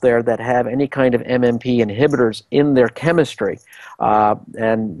few out there that have any kind of MMP inhibitors in their chemistry.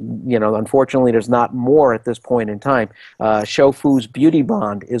 And, you know, unfortunately, there's not more at this point in time. Shofu's Beauty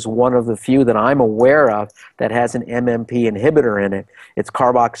Bond is one of the few that I'm aware of that has an MMP inhibitor in it. It's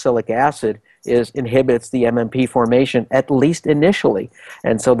carboxylic acid inhibits the MMP formation, at least initially.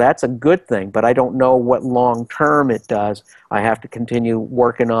 And so that's a good thing, but I don't know what long-term it does. I have to continue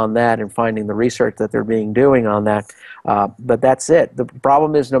working on that and finding the research that they're doing on that. But that's it. The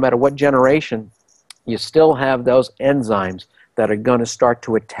problem is, no matter what generation, you still have those enzymes that are going to start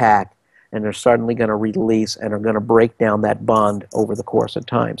to attack, and they're suddenly going to release and are going to break down that bond over the course of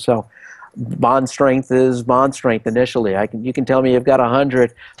time. So bond strength is bond strength initially. You can tell me you've got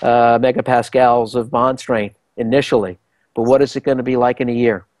 100 megapascals of bond strength initially, but what is it going to be like in a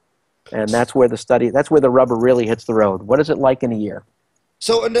year? And that's where the rubber really hits the road. What is it like in a year?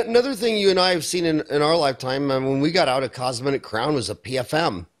 So another thing you and I have seen in our lifetime, when we got out of cosmetic crown, was a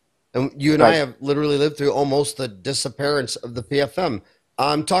PFM. And you and I have literally lived through almost the disappearance of the PFM.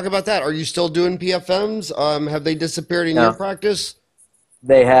 Talk about that. Are you still doing PFMs? Have they disappeared in your practice?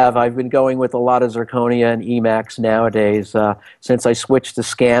 They have. I've been going with a lot of zirconia and Emax nowadays. Since I switched to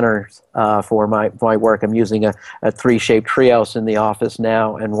scanners for my work, I'm using a 3-shape Trios in the office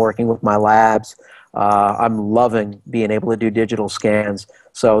now and working with my labs. I'm loving being able to do digital scans.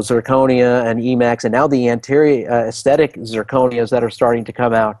 So zirconia and Emax, and now the anterior aesthetic zirconias that are starting to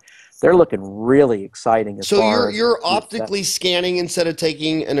come out, they're looking really exciting. So you're optically scanning instead of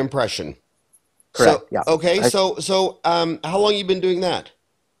taking an impression? Correct. So, yeah. Okay. So how long you been doing that?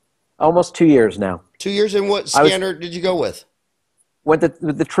 Almost 2 years now. 2 years. And what scanner did you go with? Went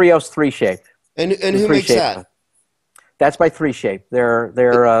with the Trios 3-shape. And who makes that? That's by 3-shape.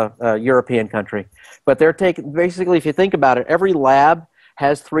 They're a European country, but they're taking, basically, if you think about it, every lab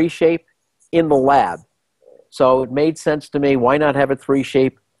has 3-shape in the lab. So it made sense to me. Why not have a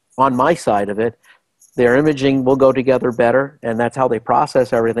 3-shape on my side of it? Their imaging will go together better, and that's how they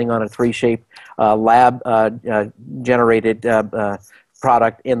process everything on a 3-shape lab generated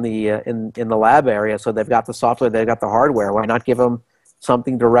product in the lab area. So they've got the software, they've got the hardware. Why not give them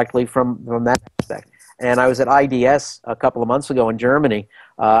something directly from that aspect? And I was at IDS a couple of months ago in Germany,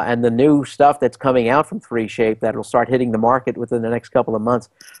 and the new stuff that's coming out from 3-shape that will start hitting the market within the next couple of months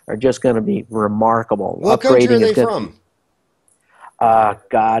are just going to be remarkable. What country are they from?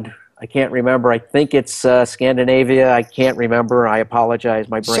 God, I can't remember. I think it's Scandinavia. I can't remember. I apologize.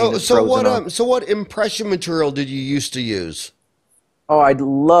 My brain is frozen. So what impression material did you used to use? Oh, I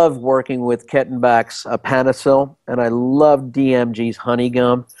love working with Kettenbach's Panasil, and I love DMG's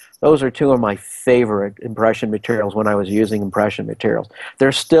Honeygum. Those are two of my favorite impression materials when I was using impression materials.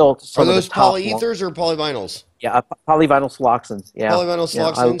 They're still some of the top. Are those polyethers or polyvinyls? Yeah, polyvinyl siloxanes. Yeah, polyvinyl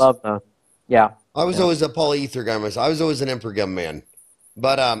siloxanes. I love those. Yeah. I was always a polyether guy myself. I was always an Empergum man.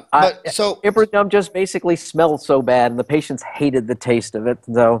 But so Ivory gum just basically smelled so bad, and the patients hated the taste of it.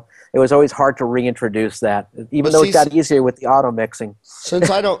 So it was always hard to reintroduce that, even but though see, it got easier with the auto mixing. since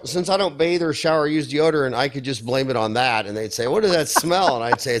I don't bathe or shower or use deodorant, I could just blame it on that, and they'd say, "What does that smell?" And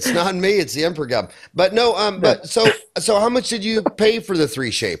I'd say, "It's not me, it's the emperor gum." But no, but so how much did you pay for the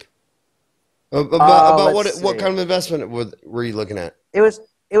three shape? About Let's what see. kind of investment were you looking at?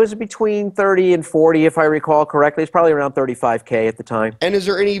 It was between 30 and 40, if I recall correctly. It's probably around 35K at the time. And is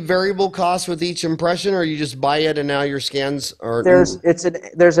there any variable cost with each impression, or you just buy it and now your scans are?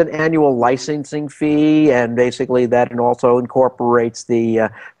 There's an annual licensing fee, and basically that and also incorporates the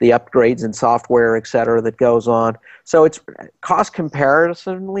upgrades in software, et cetera, that goes on. So it's cost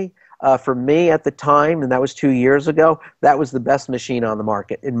comparatively. For me at the time, and that was 2 years ago, that was the best machine on the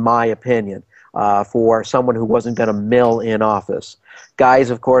market, in my opinion, for someone who wasn't going to mill in office. Guys,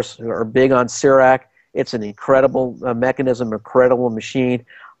 of course, are big on CIRAC. It's an incredible mechanism, incredible machine.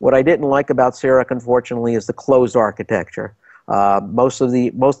 What I didn't like about CIRAC, unfortunately, is the closed architecture.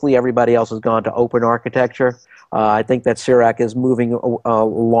 Mostly everybody else has gone to open architecture. I think that CIRAC is moving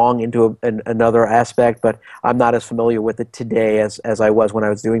along into another aspect, but I'm not as familiar with it today as I was when I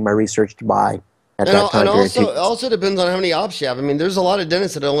was doing my research to buy at that time And period. also depends on how many ops you have. I mean, there's a lot of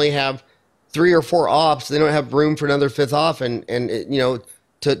dentists that only have three or four ops. They don't have room for another fifth op, and you know,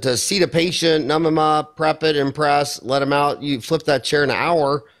 to seat a patient, numb them up, prep it, impress, let them out. You flip that chair in an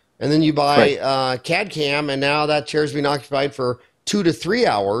hour, and then you buy CAD cam, and now that chair's been occupied for 2 to 3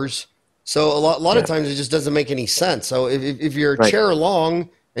 hours. So a lot of times it just doesn't make any sense. So if you're chair long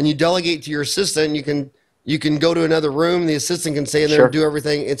and you delegate to your assistant, you can go to another room. The assistant can stay in there and do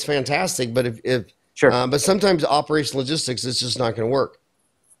everything. It's fantastic. But but sometimes operation logistics, it's just not going to work.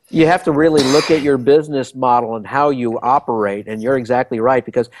 You have to really look at your business model and how you operate, and you're exactly right,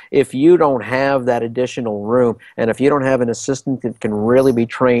 because if you don't have that additional room, and if you don't have an assistant that can really be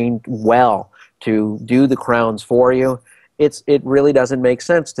trained well to do the crowns for you, it really doesn't make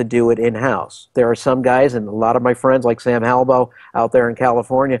sense to do it in-house. There are some guys, and a lot of my friends like Sam Halbo out there in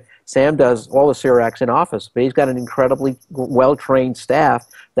California, Sam does all the CIRACs in office, but he's got an incredibly well-trained staff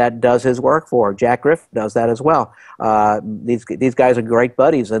that does his work for him. Jack Griffin does that as well. These guys are great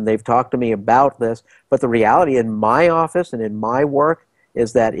buddies, and they've talked to me about this, but the reality in my office and in my work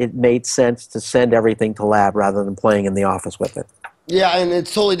is that it made sense to send everything to lab rather than playing in the office with it. Yeah, and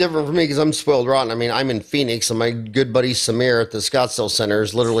it's totally different for me because I'm spoiled rotten. I mean, I'm in Phoenix, and my good buddy Samir at the Scottsdale Center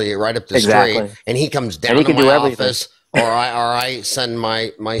is literally right up the street, and he comes down to my office, or I send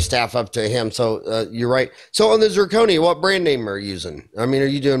my staff up to him. So you're right. So on the zirconia, what brand name are you using? I mean, are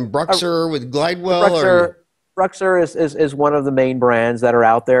you doing Bruxer with Glidewell? Bruxer is one of the main brands that are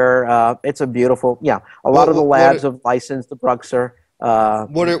out there. It's a beautiful, a lot of the labs have licensed the Bruxer. What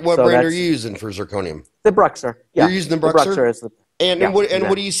brand are you using for zirconium? The Bruxer. Yeah, you're using the Bruxer. The Bruxer is what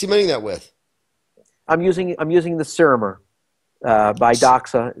are you cementing that with? I'm using the Ceramer by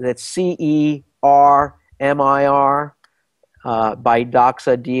Doxa. That's CERMIR by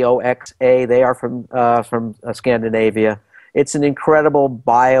Doxa, DOXA. They are from Scandinavia. It's an incredible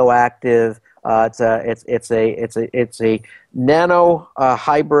bioactive. It's a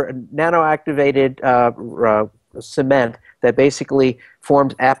nanoactivated cement that basically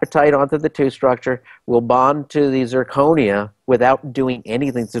forms apatite onto the tooth structure, will bond to the zirconia without doing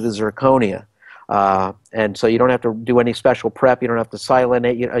anything to the zirconia. And so you don't have to do any special prep. You don't have to silent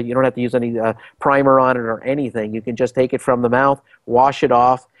it. You don't have to use any primer on it or anything. You can just take it from the mouth, wash it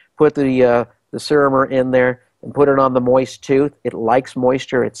off, put the Ceramer in there, and put it on the moist tooth. It likes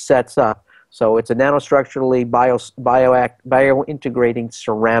moisture. It sets up. So it's a nanostructurally biointegrating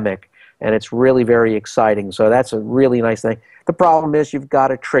ceramic, and it's really very exciting. So that's a really nice thing. The problem is you've got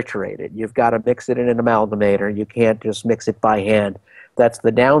to triturate it. You've got to mix it in an amalgamator. You can't just mix it by hand. That's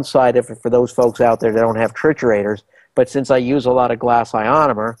the downside of it for those folks out there that don't have triturators. But since I use a lot of glass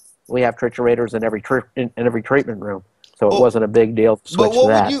ionomer, we have triturators in every treatment room. So it wasn't a big deal to switch to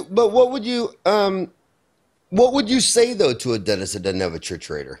that. What would you say though to a dentist that doesn't have a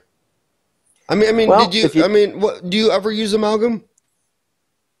triturator? Do you ever use amalgam?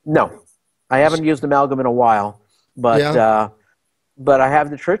 No, I haven't used amalgam in a while, but I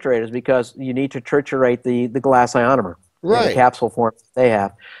have the triturators because you need to triturate the glass ionomer in the capsule form they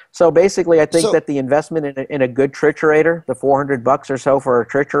have. So basically, I think that the investment in a good triturator, the $400 or so for a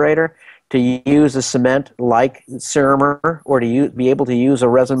triturator, to use a cement like Ceramer, or to be able to use a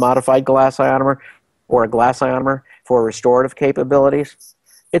resin-modified glass ionomer or a glass ionomer for restorative capabilities,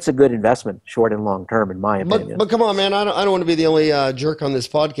 it's a good investment, short and long term, in my opinion. But come on, man, I don't want to be the only jerk on this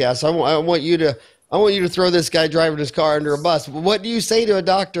podcast. I want you to throw this guy driving his car under a bus. What do you say to a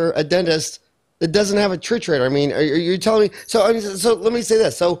doctor, a dentist, that doesn't have a triturator? I mean, are you telling me? So, I mean, so let me say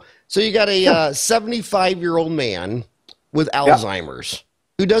this. So you got a 75-year-old man with Yep. Alzheimer's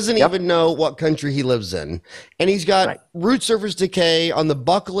who doesn't Yep. even know what country he lives in, and he's got Right. root surface decay on the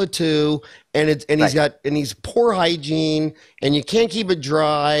buccal of two, Right. he's poor hygiene, and you can't keep it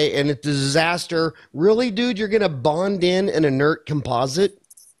dry, and it's a disaster. Really, dude, you're gonna bond in an inert composite?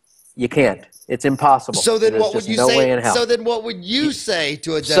 You can't. It's impossible. So then There's what would just you no way say? in hell. So then what would you say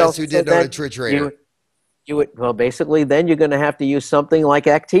to a So, dentist who so didn't own a then triturator? you would, well, basically, then you're going to have to use something like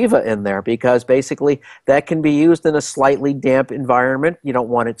Activa in there because basically that can be used in a slightly damp environment. You don't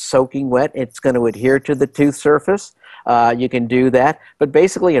want it soaking wet. It's going to adhere to the tooth surface. You can do that. But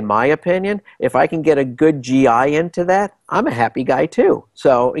basically, in my opinion, if I can get a good GI into that, I'm a happy guy too.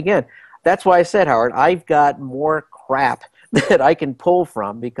 So again, that's why I said, Howard, I've got more crap that I can pull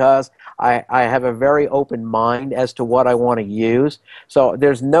from because I have a very open mind as to what I want to use. So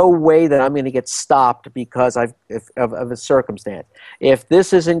there's no way that I'm going to get stopped because of a circumstance. If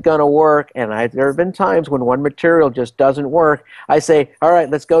this isn't going to work, and there have been times when one material just doesn't work, I say, all right,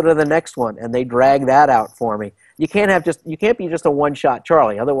 let's go to the next one, and they drag that out for me. You can't be just a one-shot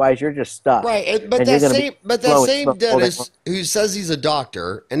Charlie. Otherwise, you're just stuck. Right, but And you're that going to same be but that blowing same smoke all day long. dentist who says he's a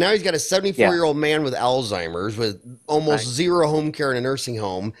doctor, and now he's got a Yeah. 74-year-old man with Alzheimer's with almost Right. zero home care in a nursing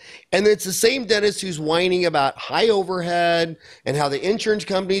home, and it's the same dentist who's whining about high overhead and how the insurance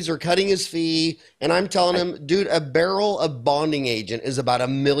companies are cutting his fee. And I'm telling him, dude, a barrel of bonding agent is about $1.5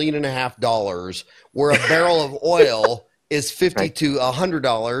 million, where a barrel of oil is $50 Right. to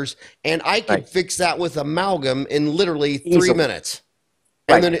 $100, and I can Right. fix that with amalgam in literally 3 Easily. minutes.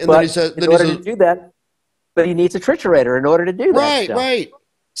 Right. And then But he says, in order to do that, but he needs a triturator in order to do that right, stuff. right.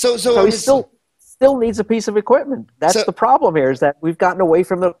 So So I he mean, still needs a piece of equipment. That's so the problem here, is that we've gotten away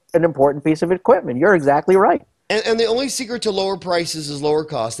from an important piece of equipment. You're exactly right. and the only secret to lower prices is lower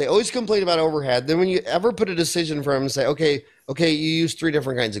cost. They always complain about overhead. Then when you ever put a decision for them and say, okay, you use 3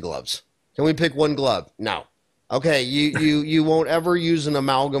 different kinds of gloves. Can we pick one glove? No. Okay, you won't ever use an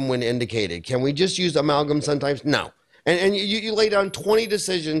amalgam when indicated. Can we just use amalgam sometimes? No. And you lay down 20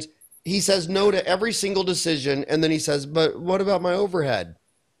 decisions. He says no to every single decision, and then he says, but what about my overhead?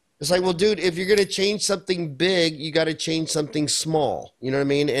 It's like, well, dude, if you're going to change something big, you got to change something small. You know what I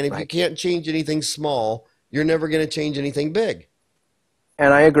mean? And if you Right. can't change anything small, you're never going to change anything big.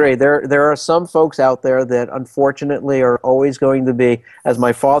 And I agree. There are some folks out there that unfortunately are always going to be, as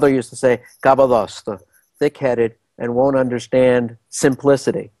my father used to say, caballosto, thick-headed, and won't understand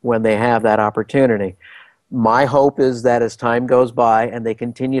simplicity when they have that opportunity. My hope is that as time goes by and they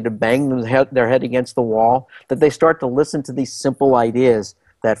continue to bang their head against the wall, that they start to listen to these simple ideas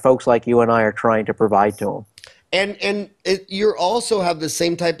that folks like you and I are trying to provide to them. You also have the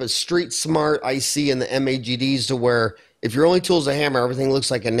same type of street smart I see in the MAGDs, to where if your only tool is a hammer, everything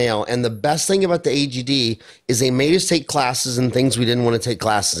looks like a nail. And the best thing about the AGD is they made us take classes in things we didn't want to take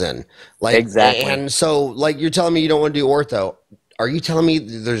classes in. Like, Exactly. and so, like, you're telling me you don't want to do ortho. Are you telling me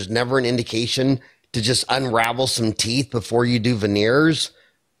there's never an indication to just unravel some teeth before you do veneers?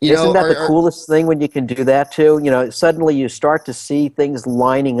 Isn't that the coolest thing when you can do that too? You know, suddenly you start to see things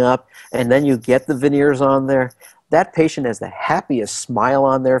lining up, and then you get the veneers on there. That patient has the happiest smile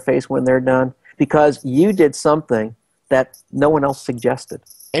on their face when they're done because you did something that no one else suggested.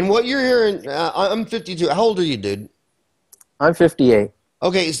 And what you're hearing, I'm 52. How old are you, dude? I'm 58.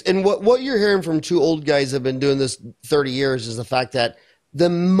 Okay, and what you're hearing from 2 old guys that have been doing this 30 years is the fact that the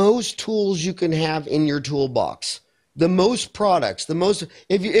most tools you can have in your toolbox, the most products,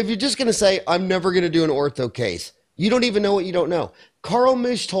 if you're just going to say, I'm never going to do an ortho case, you don't even know what you don't know. Carl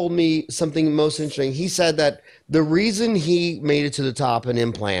Misch told me something most interesting. He said that the reason he made it to the top in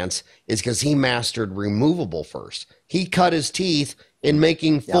implants is because he mastered removable first. He cut his teeth in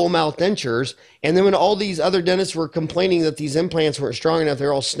making full mouth dentures. And then when all these other dentists were complaining that these implants weren't strong enough,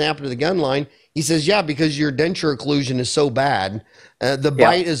 they're all snapping to the gun line. He says, yeah, because your denture occlusion is so bad. The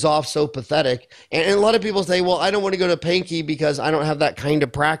bite is off so pathetic. And a lot of people say, well, I don't want to go to Panky because I don't have that kind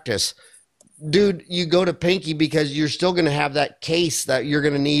of practice. Dude, you go to Panky because you're still going to have that case that you're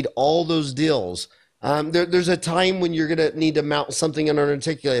going to need all those deals. There's a time when you're going to need to mount something on an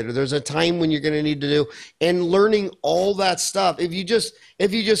articulator. There's a time when you're going to need to do, and learning all that stuff. If you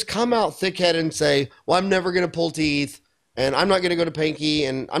just come out thick-headed and say, well, I'm never going to pull teeth, and I'm not going to go to Panky,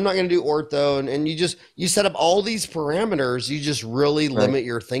 and I'm not going to do ortho, and you set up all these parameters, you just really limit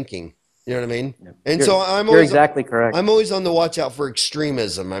your thinking. You know what I mean? And You're, so you're exactly correct. I'm always on the watch out for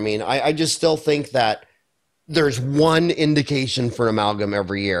extremism. I mean, I just still think that there's one indication for an amalgam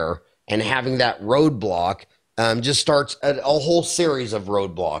every year, and having that roadblock just starts a whole series of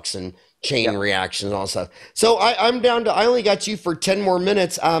roadblocks. And chain Yep. reactions and all that stuff. So I'm down to. I only got you for 10 more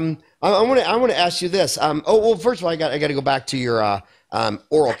minutes. I want to ask you this. Oh well, first of all, I got to go back to your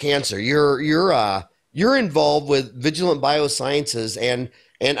oral cancer. You're involved with Vigilant Biosciences, and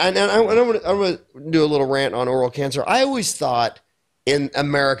I'm going to do a little rant on oral cancer. I always thought in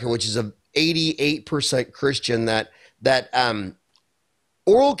America, which is a 88% Christian, that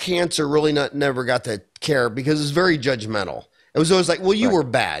oral cancer really never got the care because it's very judgmental. It was always like, well, you Right. were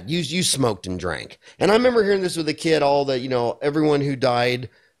bad. You smoked and drank. And I remember hearing this with a kid, all that, everyone who died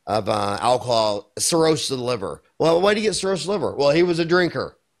of alcohol, cirrhosis of the liver. Well, why did he get cirrhosis of the liver? Well, he was a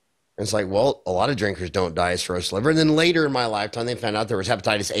drinker. And it's like, well, a lot of drinkers don't die of cirrhosis of the liver. And then later in my lifetime, they found out there was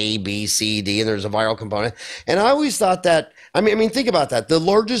hepatitis A, B, C, D, and there's a viral component. And I always thought that, I mean, think about that. The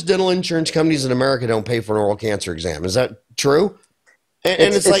largest dental insurance companies in America don't pay for an oral cancer exam. Is that true?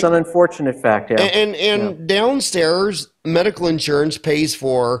 And It's like an unfortunate fact, yeah. and downstairs, medical insurance pays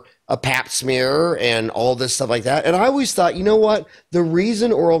for a pap smear and all this stuff like that. And I always thought, you know what? The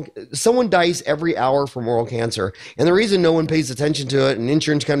reason someone dies every hour from oral cancer, and the reason no one pays attention to it and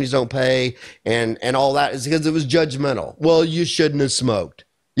insurance companies don't pay and all that is because it was judgmental. Well, you shouldn't have smoked.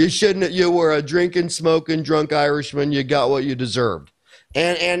 You were a drinking, smoking, drunk Irishman. You got what you deserved.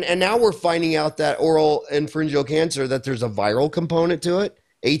 And now we're finding out that oral and pharyngeal cancer, that there's a viral component to it,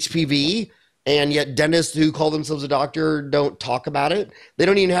 HPV, and yet dentists who call themselves a doctor don't talk about it. They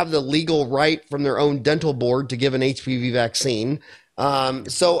don't even have the legal right from their own dental board to give an HPV vaccine.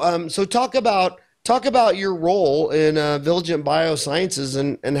 So talk about your role in Vigilant Biosciences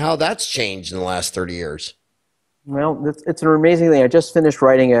and how that's changed in the last 30 years. Well, it's an amazing thing. I just finished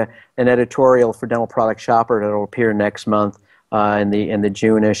writing an editorial for Dental Product Shopper that will appear next month in the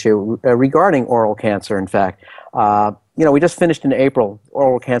June issue regarding oral cancer. In fact, we just finished in April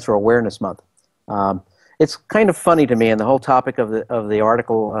Oral Cancer Awareness Month. It's kind of funny to me, and the whole topic of the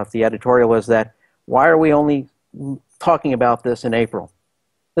article of the editorial was that why are we only talking about this in April?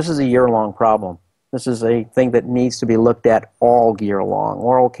 This is a year-long problem. This is a thing that needs to be looked at all year long.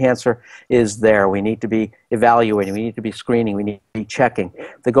 Oral cancer is there. We need to be evaluating. We need to be screening. We need to be checking.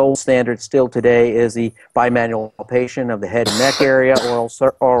 The gold standard still today is the bimanual palpation of the head and neck area,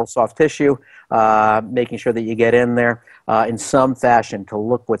 oral soft tissue, making sure that you get in there in some fashion to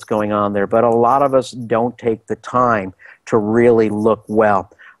look what's going on there. But a lot of us don't take the time to really look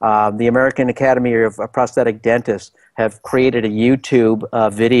well. The American Academy of Prosthetic Dentists have created a YouTube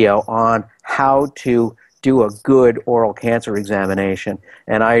video on how to do a good oral cancer examination.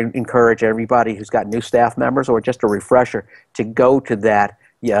 And I encourage everybody who's got new staff members or just a refresher to go to that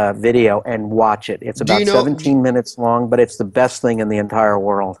video and watch it. It's about 17 minutes long, but it's the best thing in the entire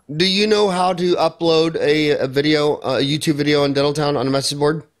world. Do you know how to upload a YouTube video on Dentaltown on a message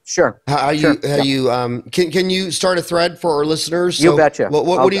board? Sure. Can you start a thread for our listeners? You betcha.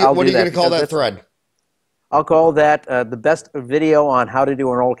 What are you going to call that thread? I'll call that the best video on how to do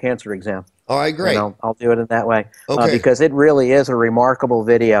an oral cancer exam. All right, great. And I'll do it in that way Okay. because it really is a remarkable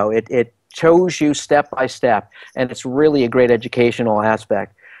video. It shows you step by step, and it's really a great educational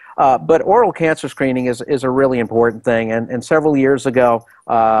aspect. But oral cancer screening is a really important thing. And several years ago,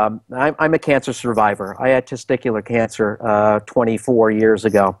 I'm a cancer survivor. I had testicular cancer 24 years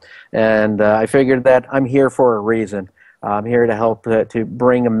ago. And I figured that I'm here for a reason. I'm here to help to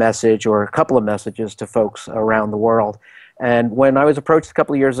bring a message or a couple of messages to folks around the world. And when I was approached a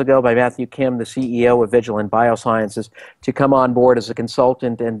couple of years ago by Matthew Kim, the CEO of Vigilant Biosciences, to come on board as a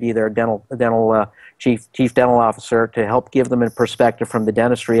consultant and be their chief dental officer to help give them a perspective from the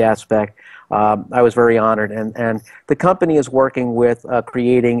dentistry aspect, I was very honored. And the company is working with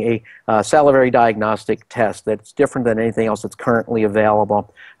creating a salivary diagnostic test that's different than anything else that's currently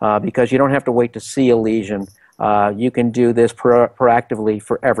available because you don't have to wait to see a lesion. You can do this proactively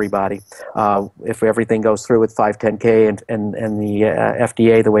for everybody. If everything goes through with 510K and the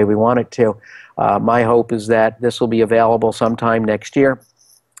FDA the way we want it to, my hope is that this will be available sometime next year.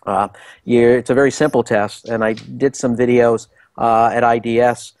 It's a very simple test, and I did some videos at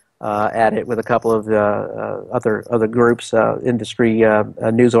IDS at it with a couple of other groups, industry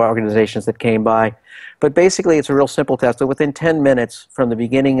news organizations that came by. But basically, it's a real simple test. So within 10 minutes from the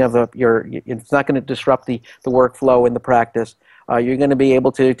beginning of it's not going to disrupt the workflow in the practice. You're going to be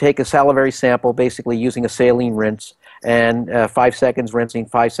able to take a salivary sample, basically using a saline rinse, and 5 seconds rinsing,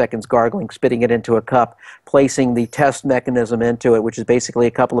 5 seconds gargling, spitting it into a cup, placing the test mechanism into it, which is basically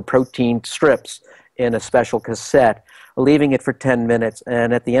a couple of protein strips in a special cassette, leaving it for 10 minutes.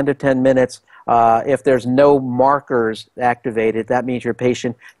 And at the end of 10 minutes, If there's no markers activated, that means your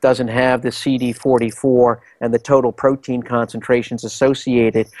patient doesn't have the CD44 and the total protein concentrations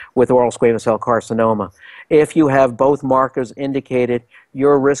associated with oral squamous cell carcinoma. If you have both markers indicated,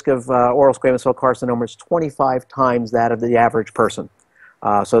 your risk of oral squamous cell carcinoma is 25 times that of the average person.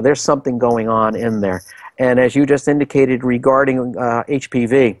 So there's something going on in there. And as you just indicated regarding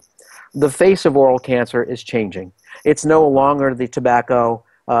HPV, the face of oral cancer is changing. It's no longer the tobacco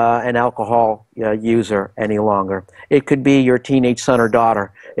and alcohol user any longer. It could be your teenage son or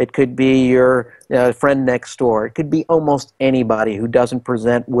daughter. It could be your friend next door. It could be almost anybody who doesn't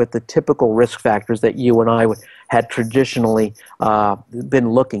present with the typical risk factors that you and I had traditionally been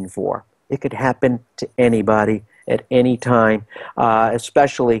looking for. It could happen to anybody at any time,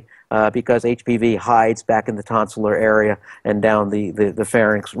 especially because HPV hides back in the tonsillar area and down the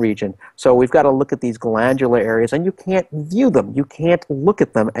pharynx region. So we've got to look at these glandular areas, and you can't view them. You can't look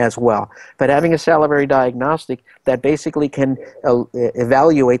at them as well. But having a salivary diagnostic that basically can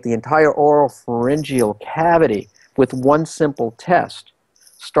evaluate the entire oral pharyngeal cavity with one simple test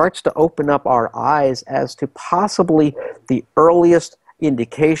starts to open up our eyes as to possibly the earliest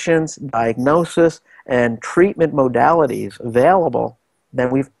indications, diagnosis, and treatment modalities available than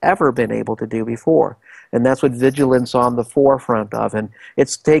we've ever been able to do before. And that's what Vigilant's on the forefront of. And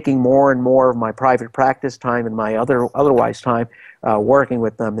it's taking more and more of my private practice time and my otherwise time working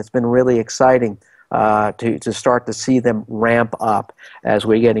with them. It's been really exciting to start to see them ramp up as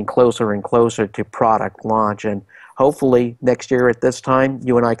we're getting closer and closer to product launch. And hopefully next year at this time,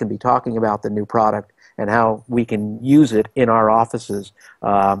 you and I can be talking about the new product and how we can use it in our offices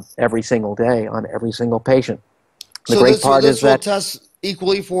every single day on every single patient. The great part is that test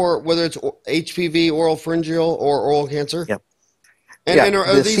equally for whether it's HPV, oral pharyngeal, or oral cancer. Yep. And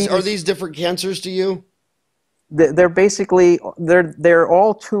are these different cancers to you? They're basically they're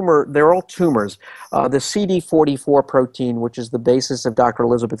all tumors. The CD44 protein, which is the basis of Dr.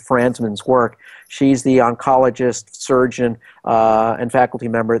 Elizabeth Franzman's work, she's the oncologist, surgeon, and faculty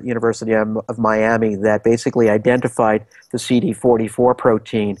member at the University of Miami that basically identified the CD44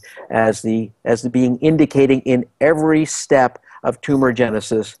 protein as being indicating in every step of tumor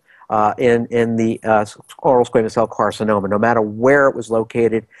genesis in the oral squamous cell carcinoma, no matter where it was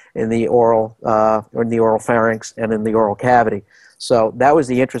located in the oral pharynx and in the oral cavity. So that was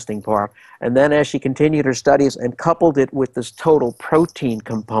the interesting part. And then as she continued her studies and coupled it with this total protein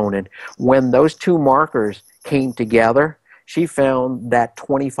component, when those two markers came together, she found that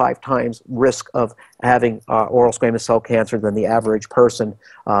 25 times risk of having oral squamous cell cancer than the average person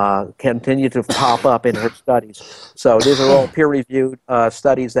continued to pop up in her studies. So these are all peer-reviewed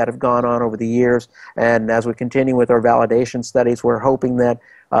studies that have gone on over the years. And as we continue with our validation studies, we're hoping that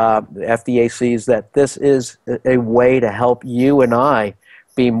the FDA sees that this is a way to help you and I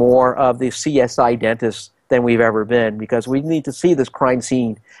be more of the CSI dentists than we've ever been, because we need to see this crime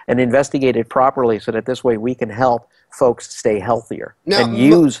scene and investigate it properly so that this way we can help folks stay healthier and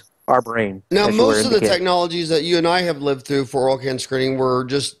use our brain. Now, most of the technologies that you and I have lived through for oral cancer screening were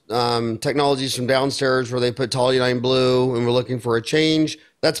just technologies from downstairs where they put toluidine blue and we're looking for a change.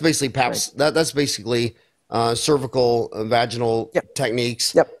 That's basically PAPS. Right. That's basically cervical, vaginal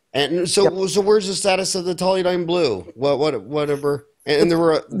techniques. Yep. And so, so where's the status of the toluidine blue? Whatever. And there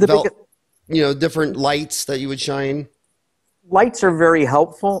were different lights that you would shine. Lights are very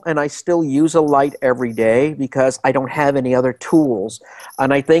helpful, and I still use a light every day because I don't have any other tools.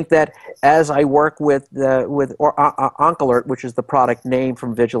 And I think that as I work with OncoAlert, which is the product name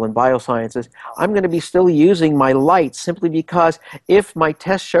from Vigilant Biosciences, I'm going to be still using my light simply because if my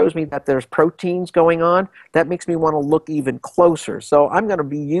test shows me that there's proteins going on, that makes me want to look even closer. So I'm going to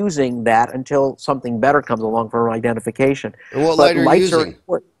be using that until something better comes along for identification. And what light are you using?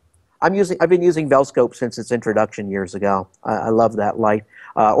 I've been using Velscope since its introduction years ago. I love that light.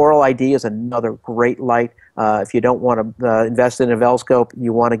 Oral ID is another great light. If you don't want to invest in a Velscope,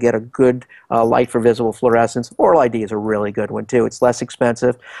 you want to get a good light for visible fluorescence. Oral ID is a really good one too. It's less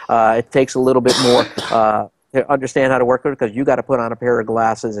expensive. It takes a little bit more to understand how to work with it because you got to put on a pair of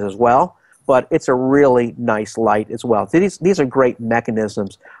glasses as well. But it's a really nice light as well. These are great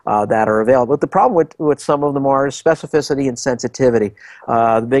mechanisms that are available. But the problem with some of them are specificity and sensitivity.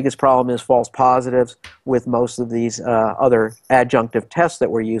 The biggest problem is false positives with most of these other adjunctive tests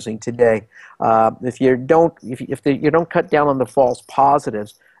that we're using today. If you don't cut down on the false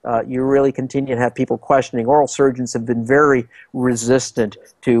positives, you really continue to have people questioning. Oral surgeons have been very resistant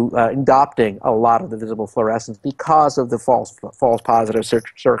to adopting a lot of the visible fluorescence because of the false positive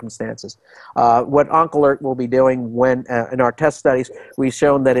circumstances. What OncoAlert will be doing when in our test studies, we've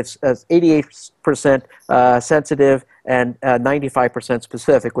shown that it's 88% sensitive and 95%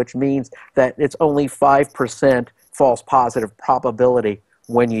 specific, which means that it's only 5% false positive probability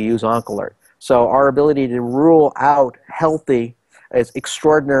when you use OncoAlert. So our ability to rule out healthy is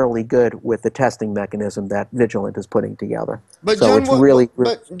extraordinarily good with the testing mechanism that Vigilant is putting together. But so John, it's really,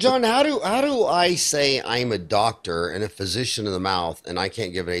 but John, how do I say I'm a doctor and a physician of the mouth and I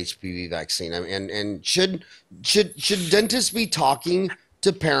can't give an HPV vaccine? I mean, and should dentists be talking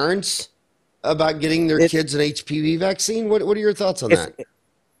to parents about getting their kids an HPV vaccine? What are your thoughts on that?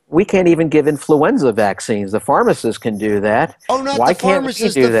 We can't even give influenza vaccines. The pharmacists can do that. Oh, not Why the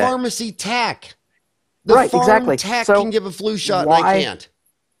pharmacist, can't we do the that? pharmacy tech. The Right, farm exactly. tech So can give a flu shot and I can't.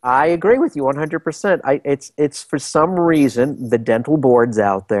 I agree with you 100%. It's for some reason the dental boards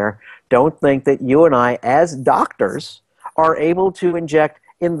out there don't think that you and I, as doctors, are able to inject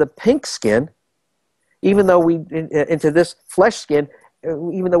in the pink skin, even though into this flesh skin,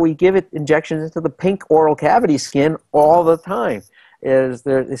 even though we give it injections into the pink oral cavity skin all the time.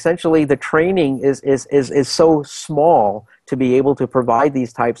 Essentially the training is so small to be able to provide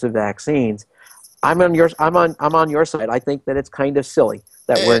these types of vaccines. I'm on your side. I think that it's kind of silly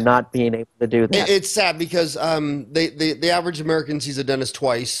that we're not being able to do that. It's sad because the average American sees a dentist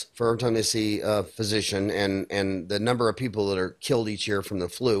twice for every time they see a physician, and the number of people that are killed each year from the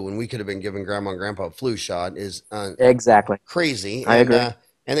flu when we could have been giving grandma and grandpa a flu shot is exactly crazy. I agree.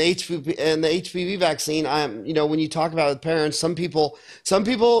 And the HPV vaccine, when you talk about it with parents, some people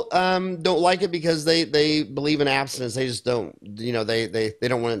don't like it because they believe in abstinence. They just don't, they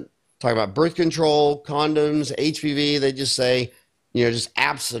don't want to talk about birth control, condoms, HPV. They just say, just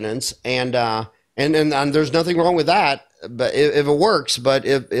abstinence, and there's nothing wrong with that, but if it works. But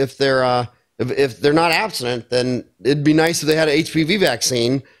if they're not abstinent, then it'd be nice if they had an HPV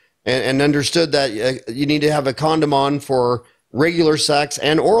vaccine and understood that you need to have a condom on for regular sex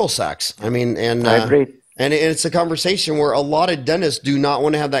and oral sex. I mean, and I agree. And it's a conversation where a lot of dentists do not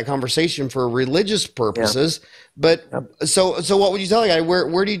want to have that conversation for religious purposes. Yeah. But so what would you tell a guy?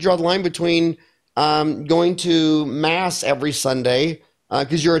 Where do you draw the line between going to mass every Sunday,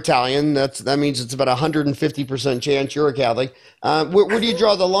 because you're Italian, that means it's about 150% chance you're a Catholic. Where do you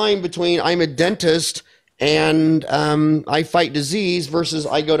draw the line between I'm a dentist and I fight disease versus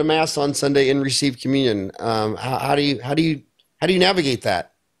I go to mass on Sunday and receive communion? How do you navigate that?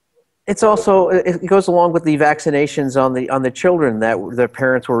 It's also, it goes along with the vaccinations on the children that their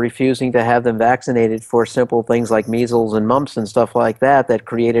parents were refusing to have them vaccinated for simple things like measles and mumps and stuff like that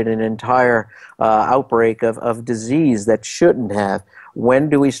created an entire outbreak of disease that shouldn't have. When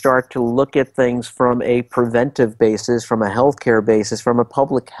do we start to look at things from a preventive basis, from a healthcare basis, from a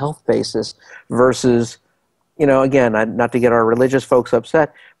public health basis versus, again, not to get our religious folks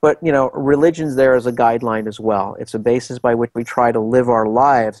upset, but, religion's there as a guideline as well. It's a basis by which we try to live our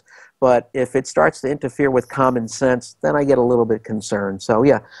lives. But if it starts to interfere with common sense, then I get a little bit concerned. So,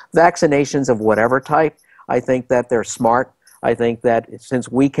 yeah, vaccinations of whatever type, I think that they're smart. I think that since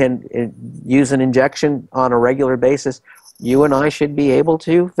we can use an injection on a regular basis, you and I should be able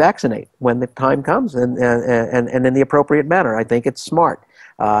to vaccinate when the time comes and in the appropriate manner. I think it's smart.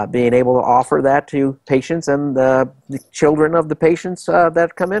 Being able to offer that to patients and the children of the patients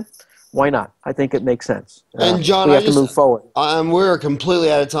that come in. Why not? I think it makes sense. And John, we have to move forward. We're completely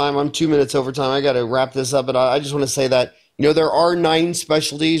out of time. I'm 2 minutes over time. I got to wrap this up, but I just want to say that there are 9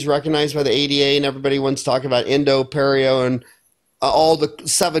 specialties recognized by the ADA, and everybody wants to talk about endo, perio, and all the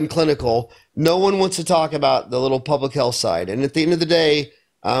 7 clinical. No one wants to talk about the little public health side. And at the end of the day,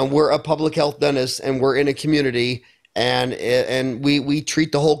 we're a public health dentist, and we're in a community, and we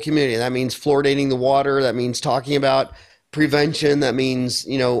treat the whole community. That means fluoridating the water. That means talking about prevention. That means,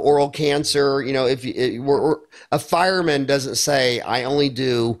 oral cancer. If a fireman doesn't say, I only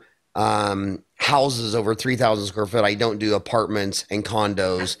do houses over 3,000 square foot. I don't do apartments and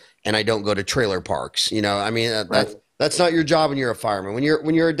condos, and I don't go to trailer parks. That's not your job when you're a fireman. When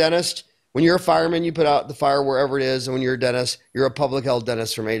you're a dentist, when you're a fireman, you put out the fire wherever it is. And when you're a dentist, you're a public health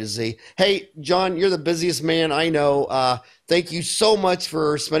dentist from A to Z. Hey, John, you're the busiest man I know. Thank you so much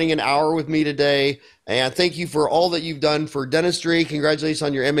for spending an hour with me today. And thank you for all that you've done for dentistry. Congratulations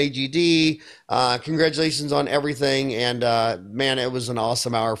on your MAGD. Congratulations on everything. And man, it was an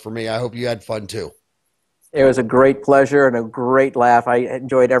awesome hour for me. I hope you had fun too. It was a great pleasure and a great laugh. I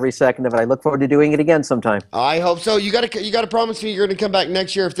enjoyed every second of it. I look forward to doing it again sometime. I hope so. You got to promise me you're going to come back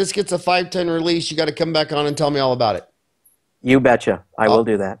next year. If this gets a 510 release, you got to come back on and tell me all about it. You betcha. I will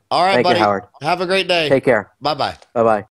do that. All right, Thank buddy. you, Howard. Have a great day. Take care. Bye-bye. Bye-bye.